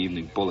writes in the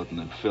Evening Bulletin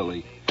in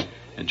Philly.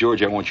 And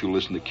George, I want you to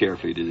listen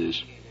carefully to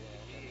this,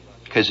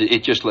 because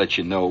it just lets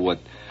you know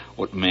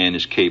what man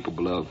is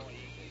capable of.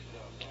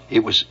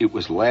 It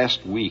was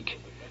last week.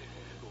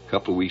 A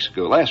couple of weeks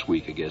ago, last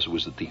week, I guess, it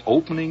was at the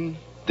opening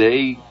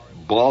day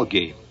ball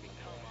game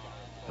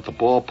at the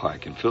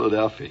ballpark in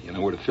Philadelphia. You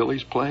know where the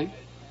Phillies play?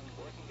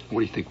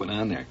 What do you think went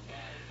on there?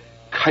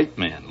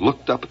 Kiteman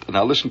looked up at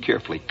now listen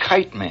carefully.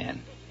 Kiteman.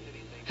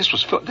 This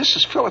is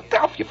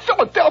Philadelphia.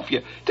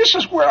 Philadelphia. This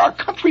is where our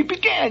country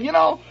began, you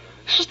know.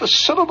 This is the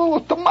citadel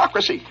of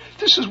democracy.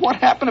 This is what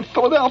happened in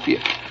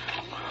Philadelphia.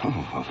 Oh,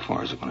 how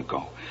far is it going to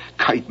go?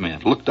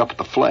 Kiteman looked up at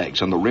the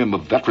flags on the rim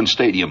of Veteran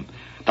Stadium.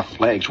 The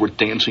flags were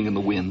dancing in the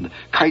wind.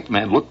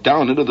 Kiteman looked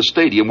down into the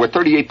stadium where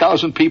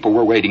 38,000 people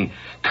were waiting.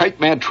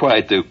 Kiteman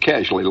tried to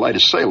casually light a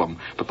Salem,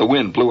 but the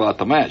wind blew out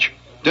the match.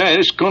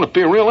 It's going to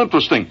be real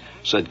interesting,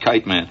 said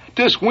Kiteman.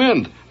 This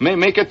wind may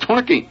make it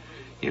tricky.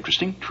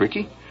 Interesting?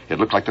 Tricky? It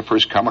looked like the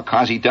first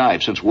kamikaze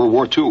dive since World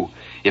War II.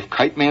 If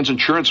Kiteman's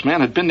insurance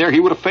man had been there,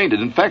 he would have fainted.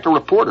 In fact, a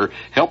reporter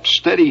helped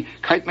steady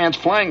Kiteman's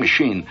flying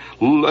machine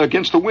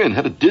against the wind,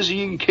 had a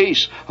dizzying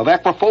case of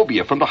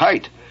aquaphobia from the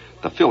height.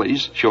 The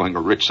Phillies, showing a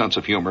rich sense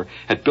of humor,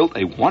 had built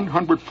a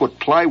 100-foot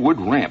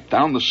plywood ramp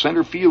down the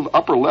center field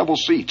upper-level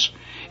seats.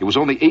 It was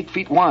only 8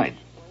 feet wide.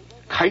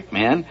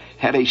 Kiteman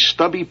had a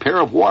stubby pair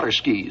of water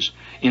skis.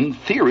 In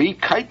theory,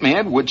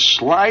 Kiteman would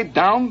slide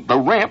down the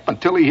ramp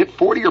until he hit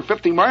 40 or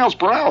 50 miles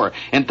per hour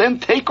and then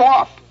take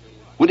off.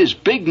 With his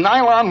big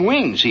nylon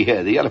wings he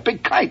had a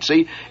big kite,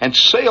 see, and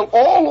sail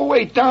all the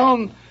way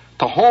down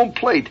to home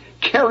plate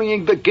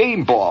carrying the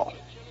game ball.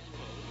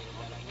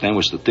 That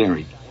was the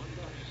theory.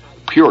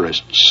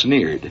 Purists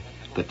sneered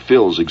that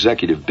Phil's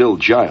executive Bill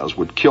Giles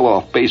would kill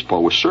off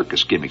baseball with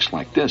circus gimmicks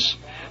like this.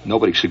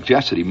 Nobody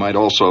suggested he might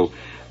also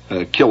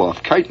kill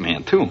off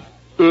Kiteman, too.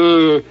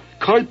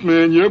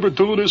 Kiteman, you ever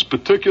do this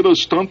particular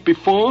stunt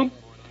before?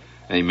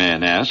 A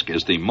man asked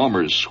as the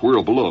mummers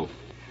swirled below.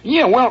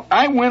 Yeah, well,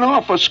 I went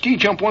off a ski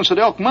jump once at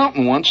Elk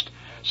Mountain once,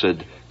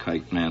 said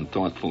Kiteman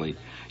thoughtfully.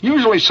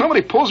 Usually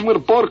somebody pulls me with a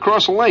boat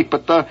across the lake,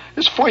 but this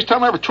is the first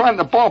time I ever tried it in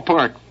the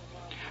ballpark.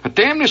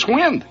 Damn this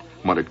wind,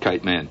 muttered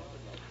Kiteman.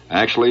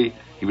 Actually,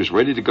 he was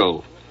ready to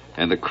go,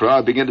 and the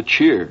crowd began to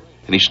cheer.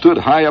 And he stood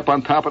high up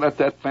on top of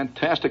that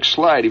fantastic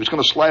slide. He was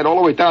going to slide all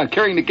the way down,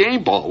 carrying the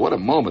game ball. What a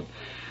moment.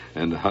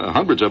 And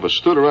hundreds of us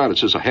stood around. It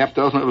says a half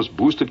dozen of us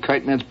boosted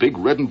Kiteman's big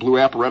red and blue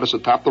apparatus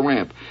atop the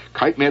ramp.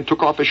 Kiteman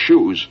took off his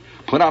shoes,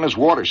 put on his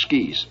water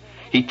skis.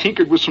 He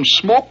tinkered with some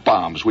smoke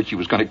bombs, which he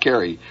was going to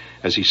carry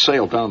as he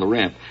sailed down the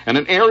ramp, and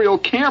an aerial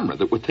camera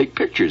that would take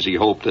pictures, he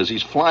hoped, as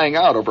he's flying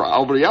out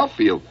over the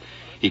outfield.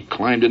 He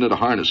climbed into the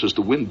harness as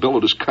the wind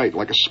billowed his kite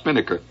like a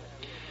spinnaker.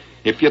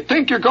 If you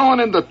think you're going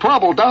into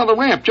trouble down the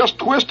ramp, just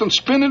twist and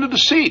spin into the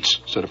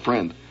seats, said a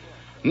friend.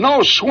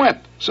 No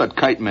sweat, said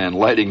Kiteman,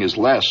 lighting his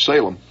last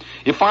Salem.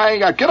 If I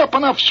get up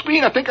enough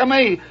speed, I think I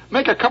may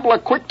make a couple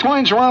of quick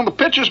turns around the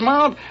pitcher's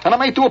mound, and I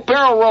may do a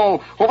barrel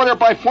roll over there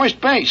by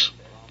first base.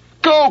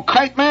 Go,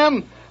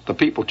 Kiteman! The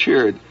people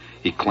cheered.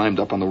 He climbed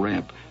up on the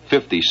ramp.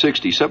 50,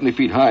 60, 70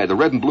 feet high, the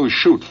red and blue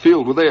chute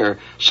filled with air.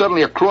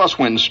 Suddenly a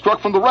crosswind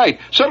struck from the right.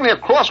 Suddenly a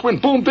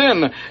crosswind boomed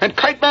in, and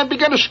Kiteman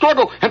began to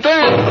struggle, and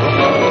then...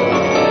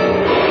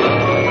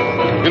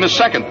 In a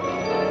second,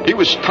 he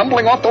was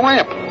tumbling off the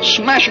ramp,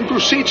 smashing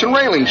through seats and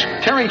railings,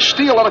 tearing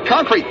steel out of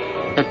concrete.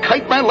 And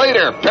Kiteman lay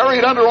there,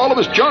 buried under all of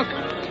his junk.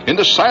 In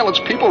the silence,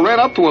 people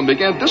ran up to him,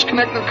 began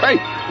disconnecting the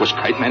kite. Was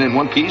Kiteman in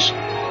one piece?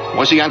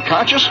 Was he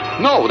unconscious?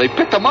 No, they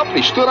picked him up, and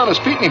he stood on his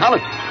feet, and he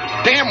hollered,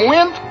 "Damn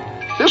wind!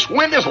 This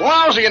wind is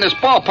lousy in this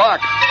ballpark."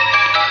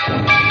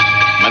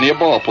 Many a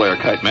ball player,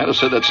 Kiteman, has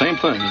said that same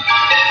thing.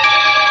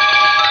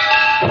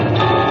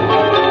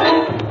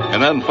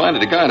 And then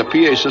finally, the guy in the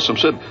PA system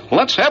said,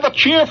 "Let's have a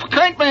cheer for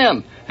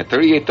Kiteman." And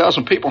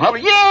 38,000 people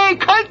hollered, "Yay,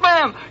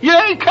 Kiteman!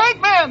 Yay,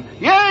 Kiteman!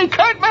 Yay,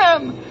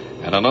 Kiteman!"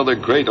 And another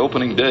great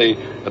opening day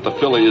at the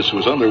Phillies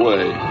was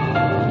underway.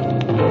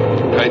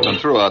 Kiteman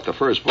threw out the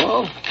first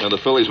ball, and the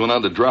Phillies went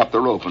on to drop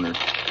their opener.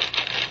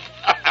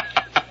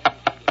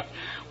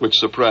 Which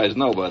surprised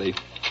nobody.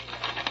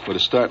 with a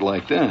start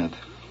like that.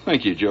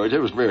 Thank you, George.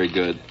 That was very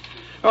good.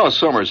 Oh,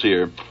 Summer's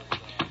here.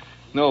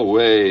 No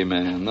way,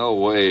 man. No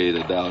way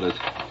to doubt it.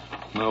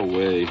 No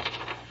way.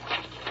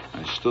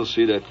 I still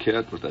see that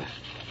cat with the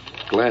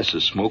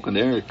glasses smoking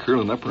there,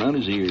 curling up around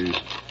his ears.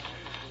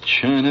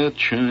 China,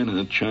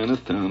 China,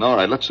 Chinatown. All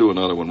right, let's do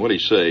another one. What do you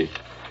say?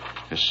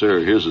 Yes, sir.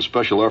 Here's a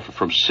special offer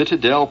from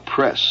Citadel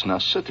Press. Now,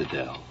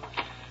 Citadel.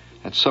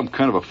 That's some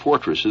kind of a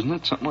fortress, isn't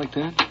it? Something like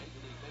that?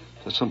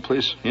 That's some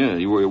place, yeah,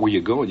 where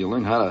you go and you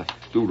learn how to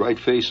do right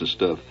face and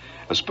stuff.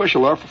 A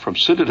special offer from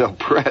Citadel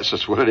Press.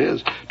 That's what it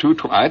is.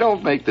 I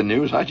don't make the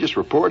news. I just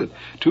report it.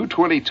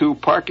 222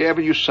 Park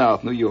Avenue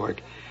South, New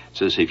York. It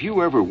says, have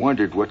you ever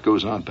wondered what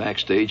goes on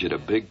backstage at a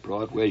big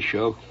Broadway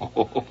show?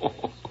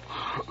 Oh,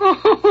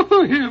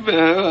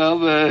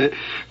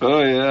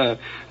 yeah.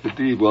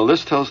 Indeed. Well,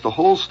 this tells the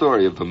whole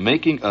story of the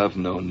making of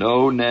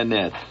No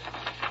Nanette.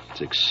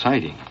 It's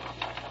exciting.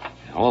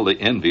 All the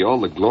envy, all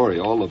the glory,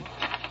 all the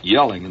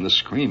yelling and the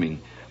screaming.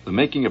 The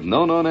making of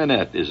No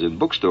Nanette is in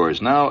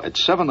bookstores now at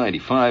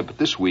 $7.95, but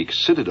this week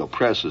Citadel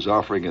Press is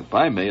offering it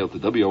by mail to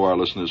WOR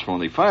listeners for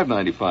only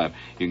 $5.95.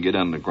 You can get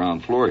on the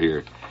ground floor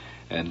here,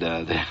 and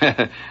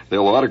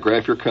they'll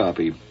autograph your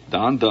copy.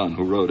 Don Dunn,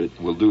 who wrote it,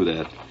 will do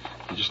that.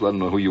 You just let them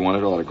know who you want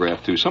it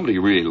autographed to. Somebody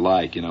you really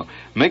like, you know.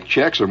 Make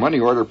checks or money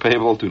order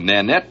payable to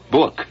Nanette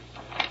Book.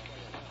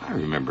 I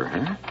remember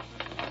her.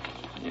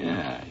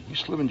 Yeah,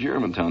 used to live in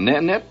Germantown.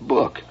 Nanette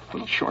Book,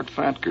 little short,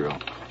 fat girl.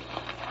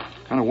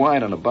 Kind of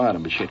wide on the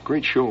bottom, but she had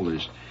great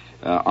shoulders.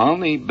 On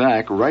the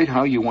back, write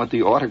how you want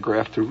the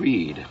autograph to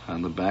read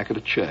on the back of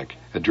the check.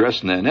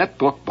 Address Nanette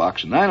Book,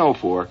 Box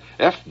 904,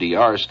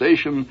 FDR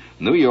Station,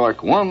 New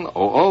York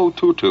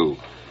 10022.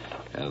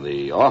 And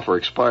the offer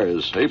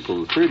expires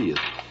April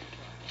 30th.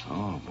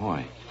 Oh,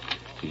 boy.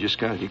 You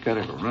got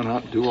to run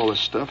out and do all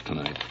this stuff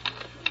tonight.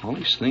 All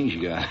these things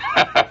you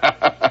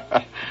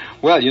got.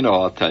 Well, you know,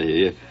 I'll tell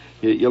you,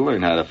 you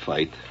learn how to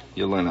fight.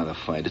 You learn how to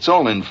fight. It's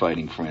all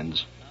infighting,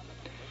 friends.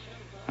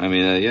 I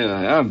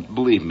mean,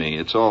 believe me,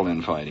 it's all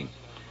infighting.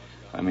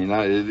 I mean,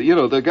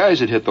 the guys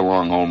that hit the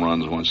long home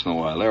runs once in a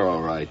while, they're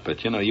all right.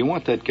 But, you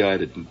want that guy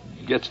that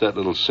gets that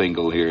little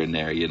single here and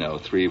there,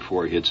 3 or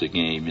 4 hits a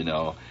game,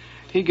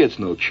 He gets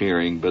no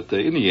cheering, but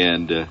in the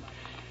end,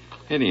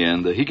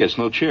 he gets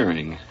no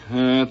cheering.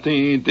 But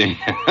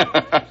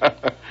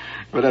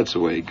that's the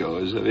way it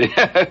goes. I mean,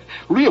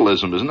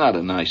 realism is not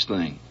a nice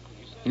thing.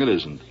 It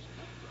isn't.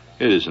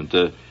 It isn't.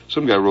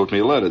 Some guy wrote me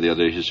a letter the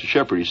other day. He said,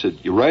 Shepard, he said,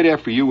 right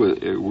after you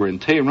were in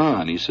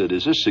Tehran, he said,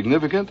 is this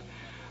significant?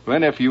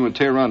 Right after you were in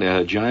Tehran, they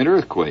had a giant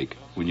earthquake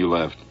when you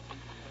left.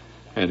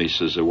 And he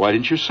says, why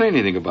didn't you say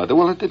anything about that?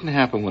 Well, it didn't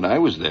happen when I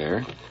was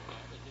there.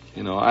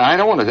 I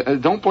don't want to,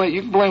 don't blame,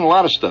 you can blame a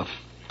lot of stuff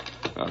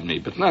on me,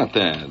 but not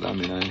that. I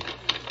mean,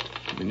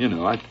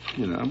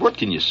 what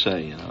can you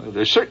say?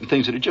 There's certain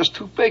things that are just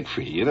too big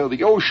for you.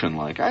 The ocean,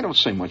 I don't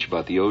say much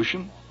about the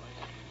ocean.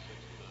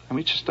 I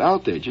mean, it's just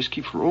out there. It just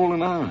keeps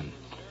rolling on.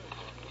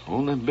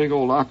 All them big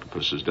old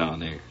octopuses down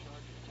there.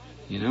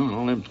 And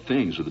all them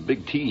things with the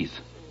big teeth.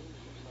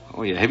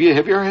 Oh, yeah. Have you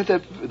ever had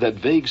that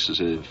vague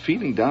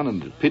feeling down in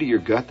the pit of your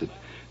gut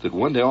that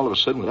one day all of a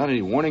sudden, without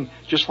any warning,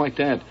 just like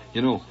that,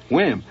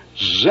 wham,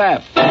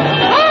 zap.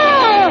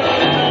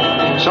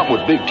 Ah! Something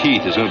with big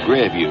teeth is going to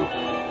grab you.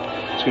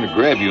 It's going to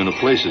grab you in a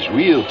place that's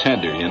real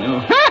tender,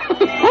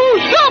 Oh,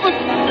 stop it!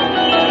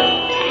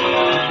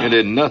 It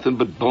ain't nothing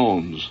but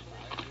bones.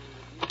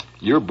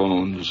 Your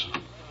bones.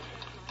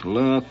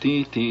 La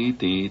ti ti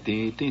ti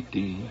ti ti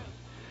ti.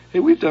 Hey,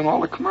 we've done all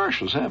the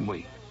commercials, haven't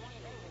we?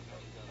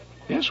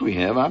 Yes, we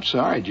have. I'm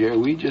sorry, Jerry.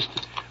 We just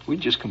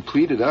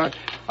completed our.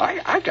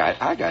 I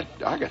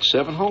got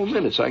 7 whole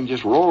minutes. I can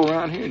just roll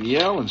around here and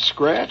yell and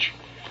scratch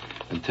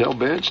and tell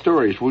bad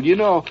stories.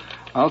 Well,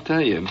 I'll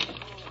tell you.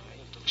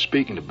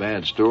 Speaking of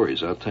bad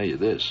stories, I'll tell you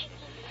this.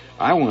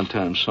 I one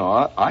time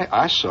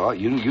I saw.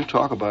 You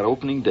talk about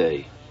opening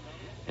day.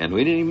 And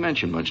we didn't even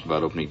mention much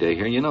about opening day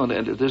here.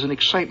 There's an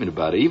excitement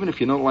about it. Even if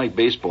you don't like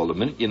baseball, the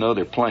minute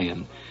they're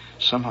playing,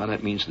 somehow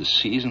that means the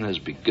season has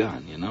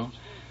begun,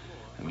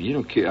 I mean, you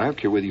don't care. I don't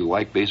care whether you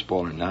like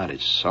baseball or not.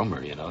 It's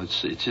summer,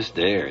 It's just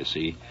there,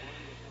 see?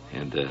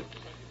 And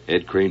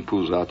Ed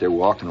Kranepool's out there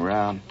walking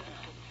around.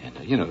 And,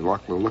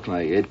 looking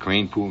like Ed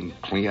Kranepool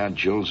and Cleon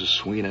Jones is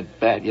swinging at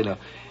bat, And,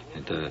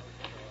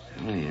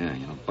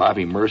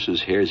 Bobby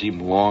Mercer's hair is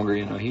even longer,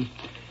 he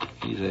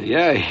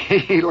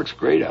looks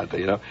great out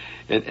there,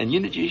 And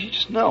you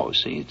just know,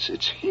 see,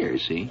 it's here,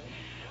 see.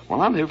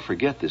 Well, I'll never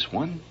forget this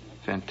one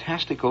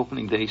fantastic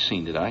opening day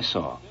scene that I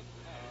saw.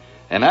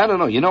 And I don't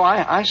know,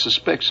 I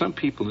suspect some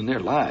people in their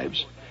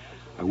lives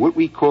are what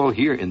we call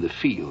here in the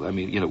field. I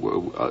mean,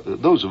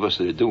 those of us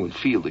that are doing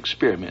field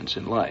experiments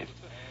in life.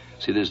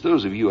 See, there's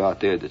those of you out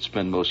there that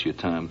spend most of your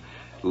time,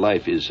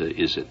 life is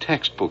a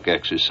textbook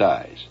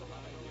exercise.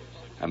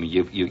 I mean,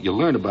 you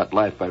learn about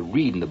life by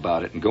reading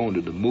about it and going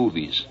to the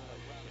movies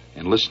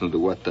and listening to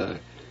what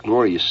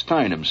Gloria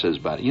Steinem says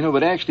about it.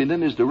 But actually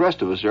then there's the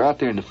rest of us that are out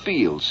there in the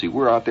field. See,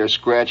 we're out there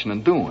scratching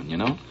and doing,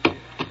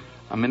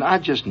 I mean, I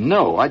just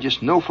know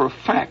for a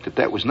fact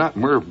that was not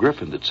Merv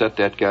Griffin that set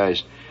that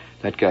guy's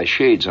that guy's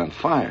shade's on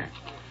fire.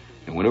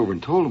 And went over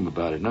and told him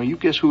about it. Now, you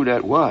guess who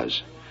that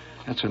was?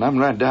 That's when I'm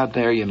right out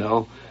there,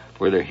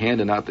 where they're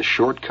handing out the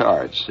short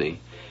cards, see?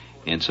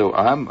 And so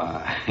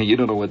you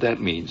don't know what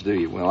that means, do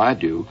you? Well, I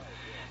do.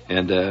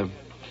 And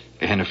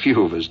a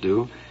few of us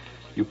do.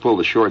 You pull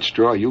the short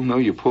straw, you'll know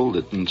you pulled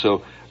it. And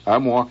so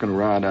I'm walking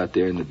around out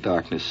there in the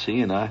darkness,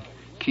 see, and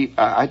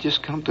I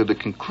just come to the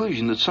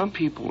conclusion that some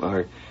people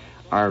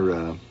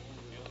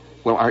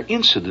are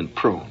incident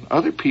prone.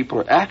 Other people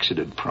are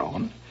accident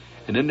prone.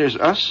 And then there's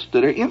us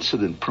that are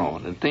incident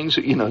prone. And things,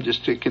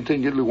 just to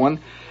continually one.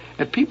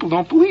 And people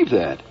don't believe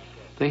that.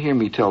 They hear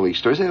me tell these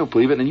stories. They don't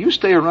believe it. And you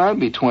stay around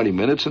me 20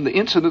 minutes and the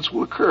incidents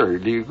will occur.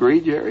 Do you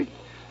agree, Jerry?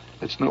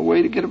 That's no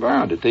way to get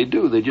around it. They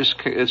do. They just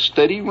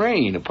steady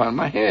rain upon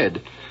my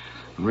head.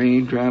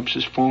 Raindrops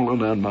is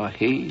falling on my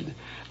head.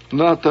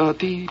 La da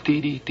dee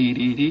dee dee dee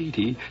dee dee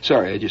dee.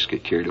 Sorry, I just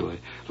get carried away.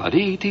 La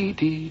dee dee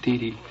dee dee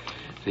dee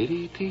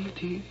dee dee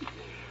dee.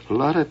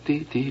 La da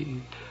dee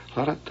dee.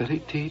 La da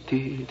dee dee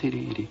dee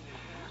dee dee.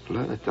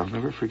 I'll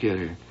never forget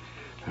her.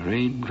 The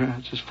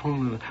raindrops is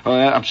falling. Oh,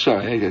 I'm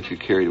sorry. I got you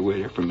carried away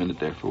there for a minute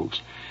there,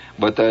 folks.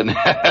 But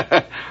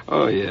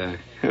oh yeah,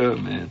 oh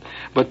man.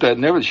 But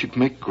never. She'd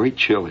make great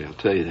chili. I'll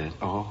tell you that.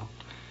 Oh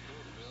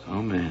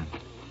man,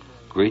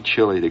 great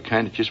chili. That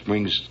kind of just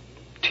brings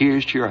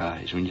tears to your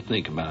eyes when you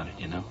think about it.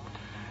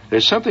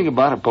 There's something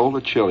about a bowl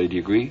of chili. Do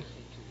you agree?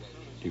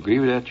 Do you agree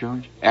with that,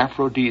 George?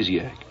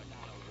 Aphrodisiac.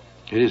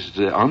 It is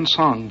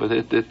unsung, but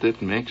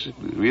it makes it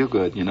real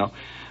good.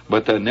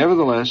 But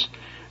nevertheless,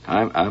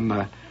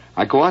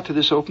 I go out to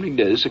this opening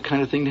day. This is the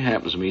kind of thing that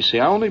happens to me. See,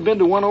 I've only been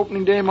to one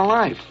opening day in my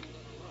life.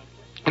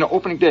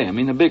 Opening day, I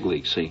mean the big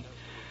league, see.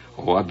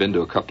 Oh, I've been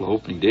to a couple of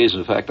opening days.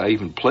 In fact, I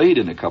even played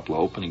in a couple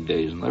of opening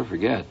days. I'll never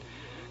forget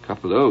a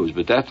couple of those.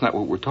 But that's not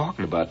what we're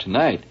talking about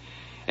tonight.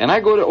 And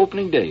I go to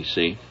opening day,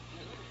 see.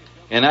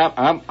 And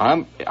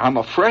I'm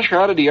a fresh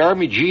out of the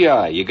Army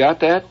GI. You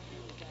got that?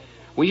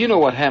 Well, you know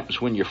what happens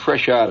when you're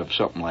fresh out of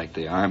something like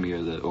the Army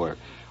or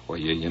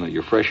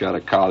you're fresh out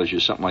of college or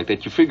something like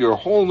that. You figure a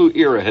whole new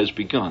era has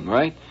begun,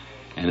 right?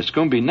 And it's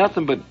going to be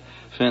nothing but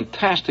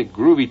fantastic,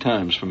 groovy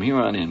times from here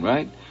on in,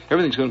 right?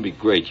 Everything's going to be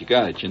great. You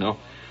got it,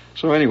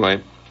 So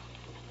anyway,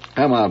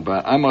 I'm out.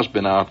 I must have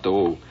been out,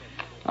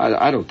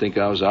 I don't think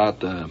I was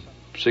out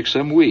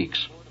 6-7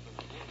 weeks.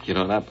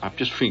 And I'm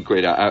just feeling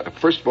great.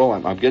 First of all,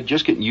 I'm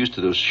just getting used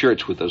to those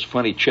shirts with those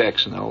funny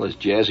checks and all those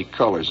jazzy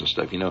colors and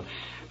stuff,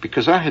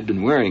 because I had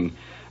been wearing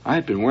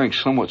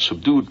somewhat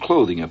subdued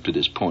clothing up to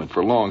this point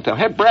for a long time. I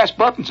had brass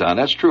buttons on,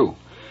 that's true.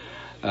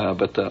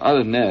 But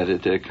other than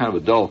that, they're kind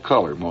of a dull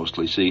color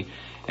mostly, see.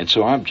 And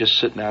so I'm just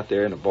sitting out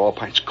there in the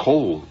ballpark. It's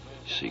cold,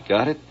 see,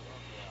 got it?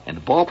 And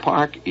the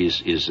ballpark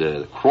is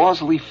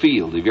Crosley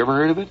Field. Have you ever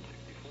heard of it?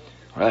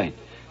 Right.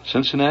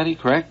 Cincinnati,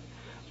 correct?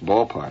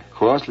 Ballpark,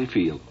 Crosley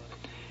Field.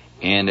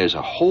 And there's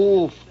a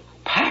whole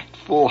packed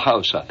full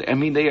house out there. I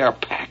mean, they are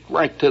packed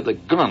right to the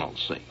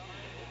gunnels, see.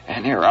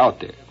 And they're out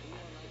there.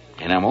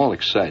 And I'm all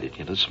excited.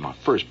 This is my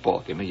first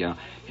ball game.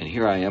 And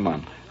here I am.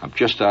 I'm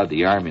just out of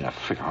the Army, and I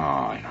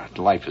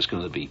figure, life is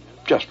going to be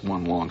just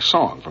one long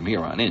song from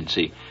here on in,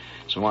 see.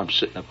 So I'm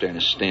sitting up there in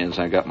the stands,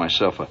 and I got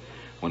myself one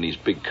of these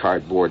big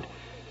cardboard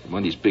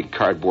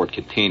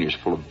containers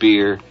full of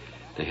beer.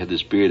 They had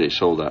this beer they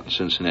sold out in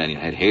Cincinnati,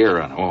 and had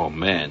hair on it. Oh,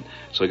 man.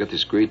 So I got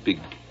this great big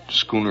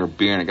schooner of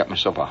beer, and I got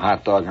myself a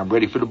hot dog, and I'm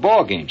ready for the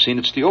ball game. See, and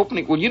it's the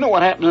opening. Well, you know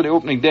what happens at the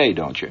opening day,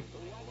 don't you?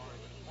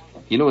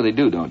 You know what they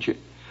do, don't you?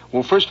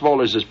 Well, first of all,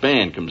 there's this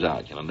band comes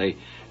out,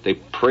 they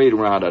parade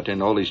around out there,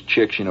 and all these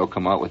chicks,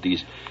 come out with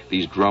these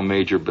drum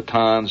major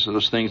batons,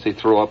 those things they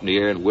throw up in the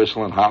air and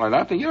whistle and holler. And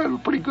I think, they're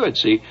pretty good,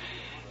 see.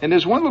 And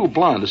there's one little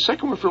blonde, the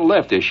second one from the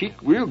left there, she's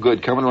real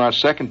good coming around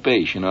second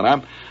base, and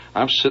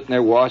I'm sitting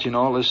there watching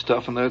all this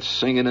stuff, and they're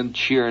singing and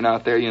cheering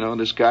out there, and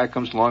this guy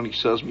comes along, he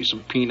sells me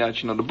some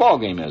peanuts, the ball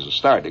game hasn't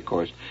started, of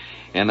course.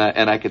 And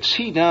I could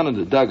see down in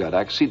the dugout,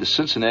 I could see the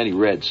Cincinnati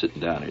Reds sitting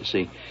down there,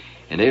 see.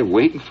 And they're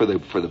waiting for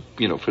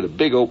the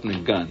big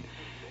opening gun.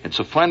 And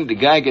so finally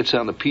the guy gets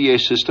on the PA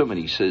system and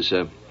he says,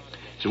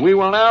 we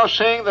will now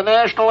sing the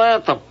national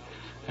anthem.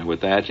 And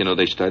with that,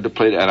 they started to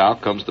play that. And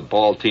out comes the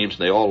ball teams,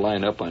 and they all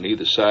line up on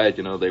either side.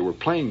 They were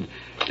playing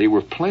the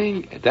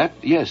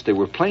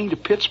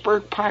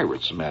Pittsburgh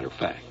Pirates, as a matter of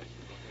fact.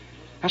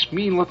 That's a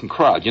mean-looking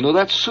crowd.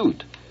 That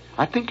suit.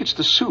 I think it's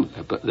the suit,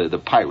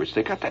 the Pirates.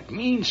 They got that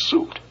mean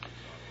suit.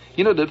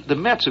 The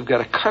Mets have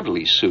got a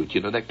cuddly suit,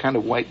 that kind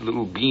of white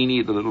little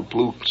beanie, the little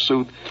blue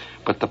suit.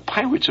 But the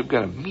Pirates have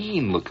got a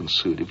mean-looking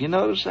suit. Have you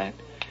noticed that?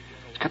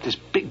 It's got this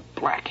big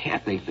black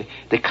hat.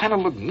 They kind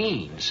of look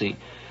mean, see?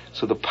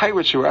 So the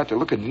Pirates are out there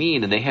looking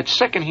mean, and they had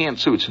second-hand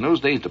suits. In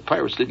those days, the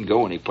Pirates didn't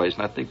go anyplace,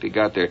 and I think they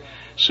got their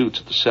suits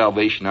at the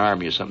Salvation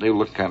Army or something. They were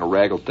looking kind of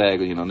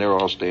raggle-taggle, and they're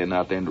all standing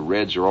out there, and the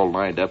Reds are all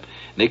lined up.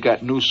 And they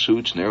got new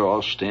suits, and they're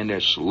all standing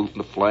there saluting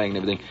the flag and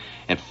everything.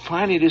 And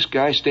finally, this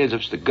guy stands up,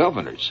 it's the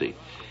governor, see?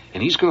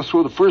 And he's going to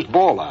throw the first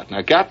ball out.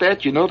 Now, got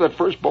that? You know that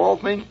first ball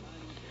thing?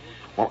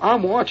 Well,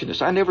 I'm watching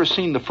this. I never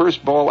seen the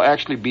first ball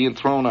actually being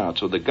thrown out.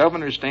 So the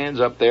governor stands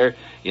up there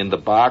in the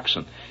box,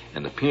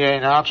 and the PA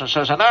announcer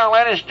says, "And now,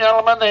 ladies and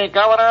gentlemen, the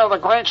governor of the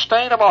great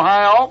state of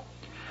Ohio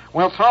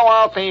will throw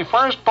out the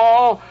first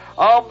ball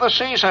of the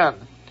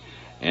season."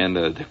 And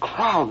the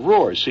crowd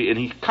roars, see, and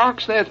he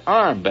cocks that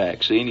arm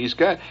back, see, and he's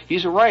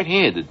a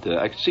right-handed.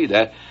 I can see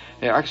that.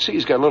 Yeah, I can see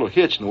he's got a little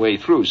hitch in the way he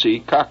threw. See, he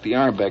cocked the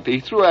arm back. He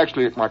threw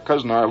actually at my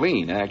cousin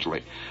Arlene,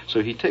 actually.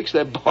 So he takes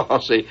that ball,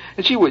 see,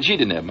 and she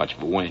didn't have much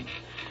of a wing.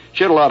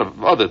 She had a lot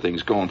of other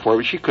things going for her,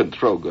 but she couldn't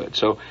throw good.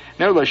 So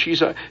nevertheless,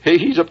 he's up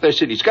there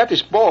sitting. He's got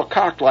this ball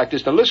cocked like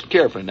this. Now listen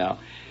carefully now.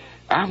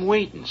 I'm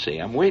waiting,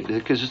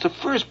 because it's the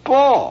first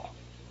ball.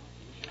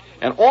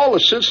 And all the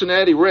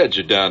Cincinnati Reds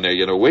are down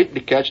there, waiting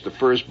to catch the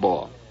first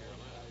ball.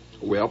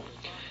 Well,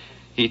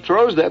 he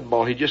throws that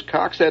ball. He just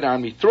cocks that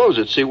arm. He throws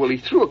it. See, well, he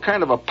threw a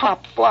kind of a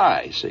pop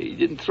fly. See, he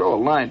didn't throw a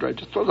line drive.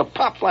 Just throws a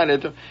pop fly.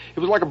 It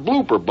was like a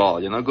blooper ball,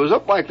 It goes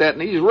up like that,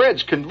 and these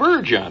Reds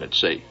converge on it,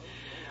 see.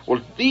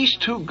 Well, these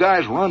two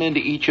guys run into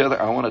each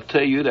other. I want to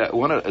tell you that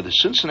one of the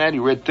Cincinnati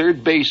Red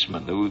third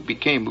baseman, who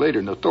became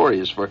later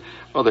notorious for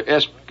other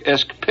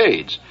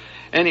escapades.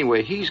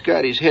 Anyway, he's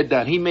got his head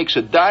down. He makes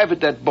a dive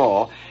at that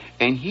ball,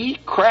 and he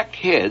cracked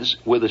heads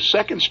with a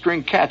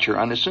second-string catcher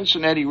on the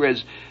Cincinnati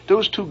Reds.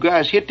 Those two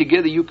guys hit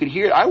together. You could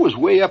hear it. I was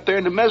way up there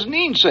in the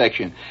mezzanine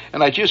section,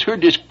 and I just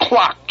heard this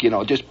clock,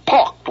 just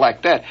pock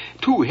like that.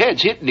 Two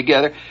heads hitting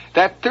together.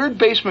 That third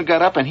baseman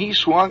got up, and he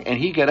swung, and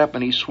he got up,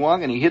 and he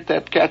swung, and he hit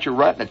that catcher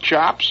right in the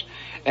chops.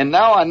 And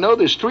now I know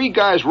there's three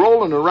guys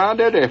rolling around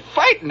there. They're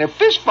fighting. They're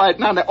fist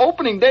fighting on the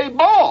opening day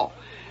ball.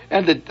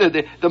 And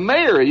the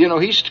mayor,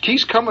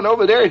 he's coming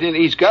over there, and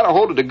he's got a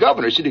hold of the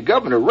governor. See, the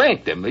governor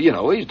ranked him,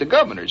 he's the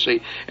governor, see.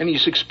 And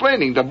he's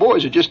explaining, the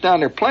boys are just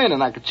down there playing,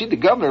 and I could see the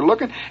governor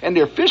looking, and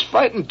they're fist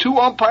fighting. Two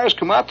umpires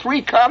come out,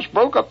 three cops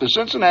broke up the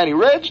Cincinnati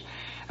Reds.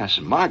 I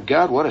said, my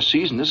God, what a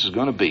season this is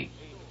going to be.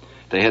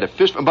 They had a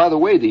fist, and by the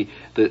way,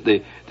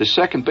 the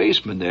second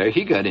baseman there,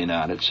 he got in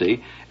on it,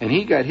 see, and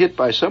he got hit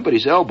by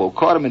somebody's elbow,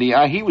 caught him in the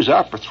eye. He was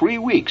out for 3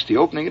 weeks, the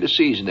opening of the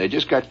season. They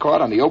just got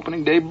caught on the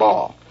opening day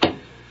ball.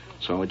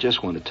 So I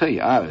just want to tell you,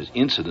 I was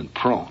incident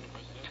prone.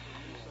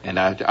 And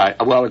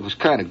well, it was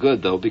kind of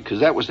good, though,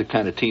 because that was the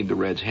kind of team the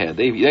Reds had.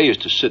 They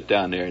used to sit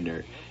down there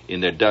in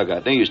their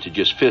dugout. They used to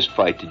just fist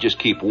fight to just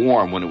keep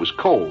warm when it was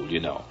cold,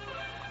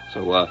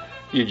 So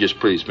you just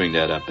please bring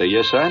that up there.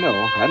 Yes, I know.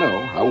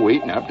 I'm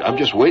waiting. I'm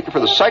just waiting for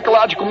the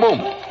psychological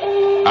moment.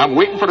 I'm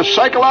waiting for the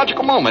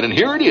psychological moment, and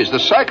here it is. The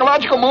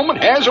psychological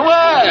moment has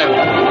arrived.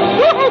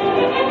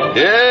 Woo-hoo!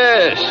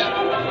 Yes.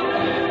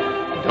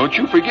 Don't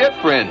you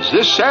forget, friends,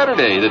 this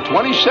Saturday, the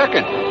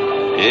 22nd,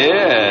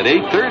 at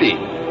 8:30.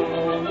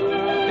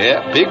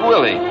 Yeah, Big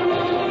Willie.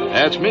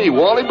 That's me,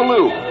 Wally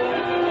Ballou.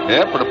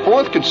 Yeah, for the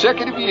 4th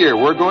consecutive year,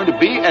 we're going to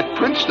be at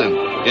Princeton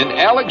in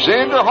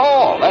Alexander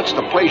Hall. That's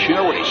the place,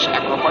 where they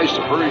sacrifice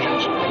the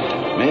Persians.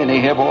 Man, they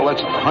have all that.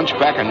 The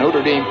Hunchback of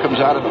Notre Dame comes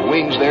out of the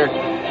wings there.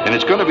 And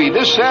it's going to be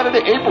this Saturday,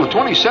 April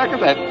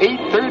 22nd at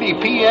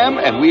 8:30 p.m.,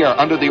 and we are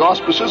under the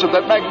auspices of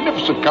that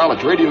magnificent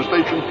college radio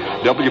station,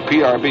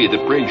 WPRB,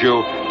 that brings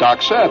you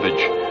Doc Savage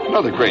and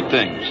other great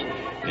things.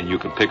 And you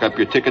can pick up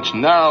your tickets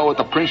now at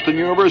the Princeton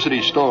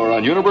University store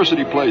on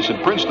University Place in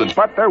Princeton.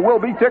 But there will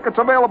be tickets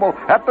available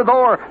at the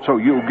door, so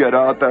you get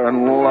out there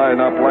and line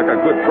up like a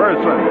good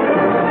person.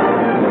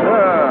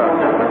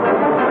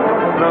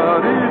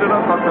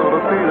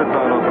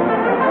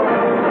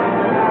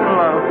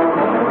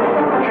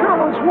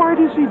 Why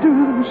does he do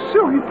those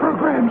silly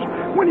programs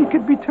when he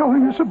could be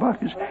telling us about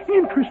his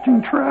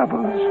interesting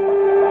travels?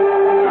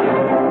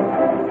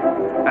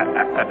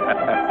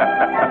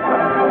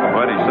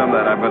 Buddy, some of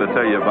that I'm going to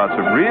tell you about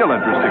some real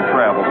interesting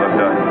travels I've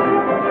done.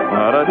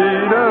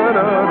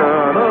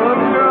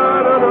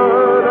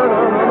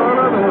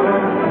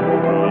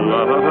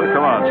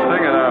 Come on,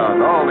 sing it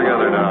out. All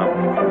together now.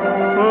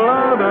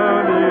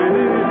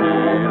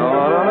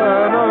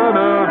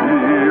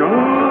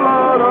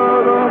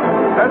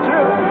 That's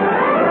it.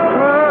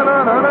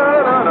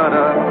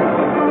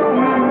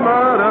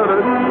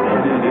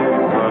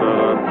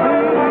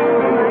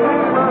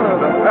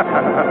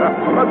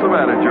 What's the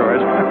matter,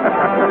 George?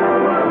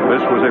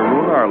 This was a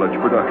Roone Arledge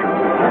production.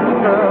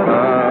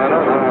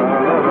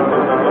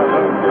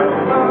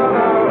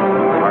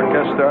 Our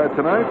guest star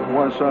tonight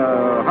was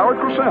Howard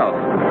Cosell.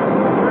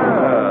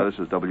 This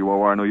is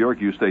WOR New York.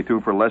 You stay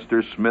tuned for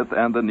Lester Smith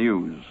and the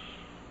news.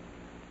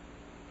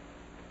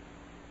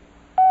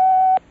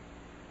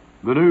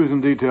 The news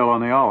in detail on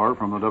the hour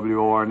from the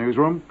WOR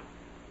newsroom.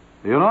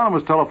 The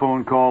anonymous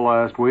telephone call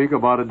last week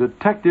about a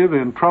detective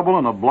in trouble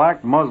in a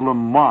black Muslim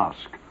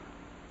mosque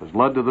has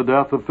led to the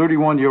death of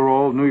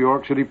 31-year-old New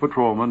York City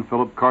patrolman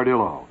Philip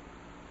Cardillo.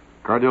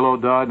 Cardillo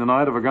died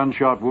tonight of a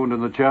gunshot wound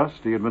in the chest.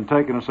 He had been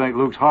taken to St.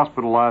 Luke's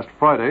Hospital last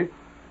Friday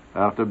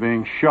after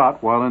being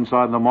shot while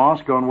inside the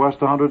mosque on West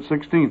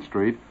 116th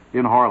Street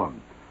in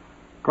Harlem.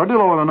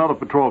 Cardillo and another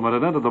patrolman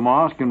had entered the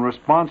mosque in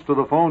response to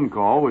the phone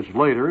call, which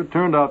later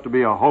turned out to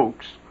be a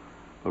hoax.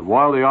 But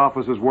while the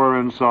officers were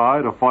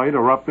inside, a fight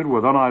erupted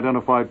with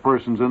unidentified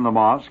persons in the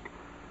mosque.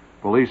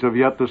 Police have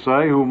yet to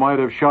say who might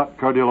have shot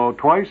Cardillo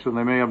twice, and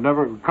they may have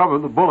never recovered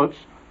the bullets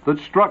that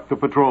struck the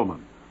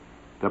patrolman.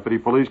 Deputy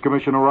Police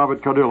Commissioner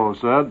Robert Cardillo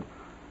said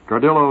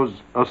Cardillo's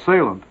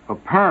assailant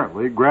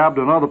apparently grabbed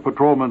another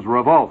patrolman's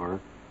revolver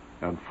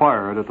and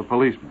fired at the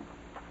policeman.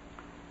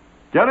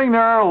 Getting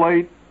there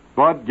late,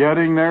 but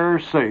getting there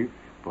safe,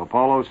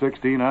 Apollo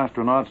 16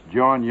 astronauts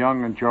John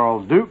Young and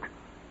Charles Duke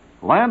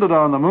landed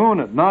on the moon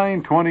at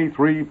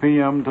 9:23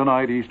 p.m.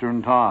 tonight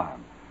Eastern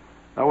Time.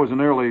 That was a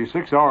nearly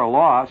 6-hour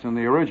loss in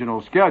the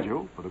original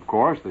schedule, but of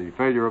course the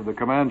failure of the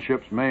command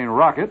ship's main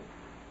rocket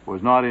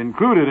was not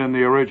included in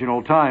the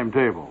original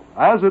timetable.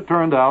 As it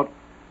turned out,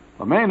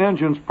 the main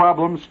engine's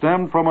problem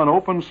stemmed from an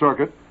open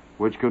circuit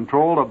which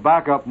controlled a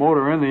backup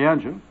motor in the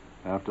engine.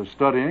 After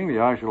studying the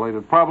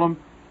isolated problem,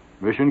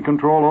 Mission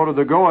Control ordered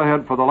the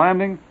go-ahead for the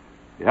landing.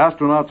 The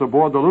astronauts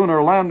aboard the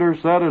lunar lander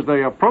said as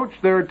they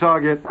approached their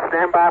target,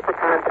 "Stand by for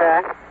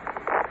contact.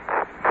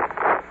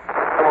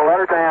 I'm going to let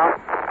her down.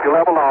 You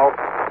level off.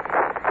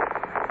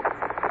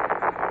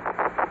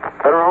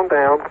 Let her on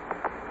down.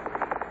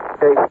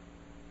 Okay.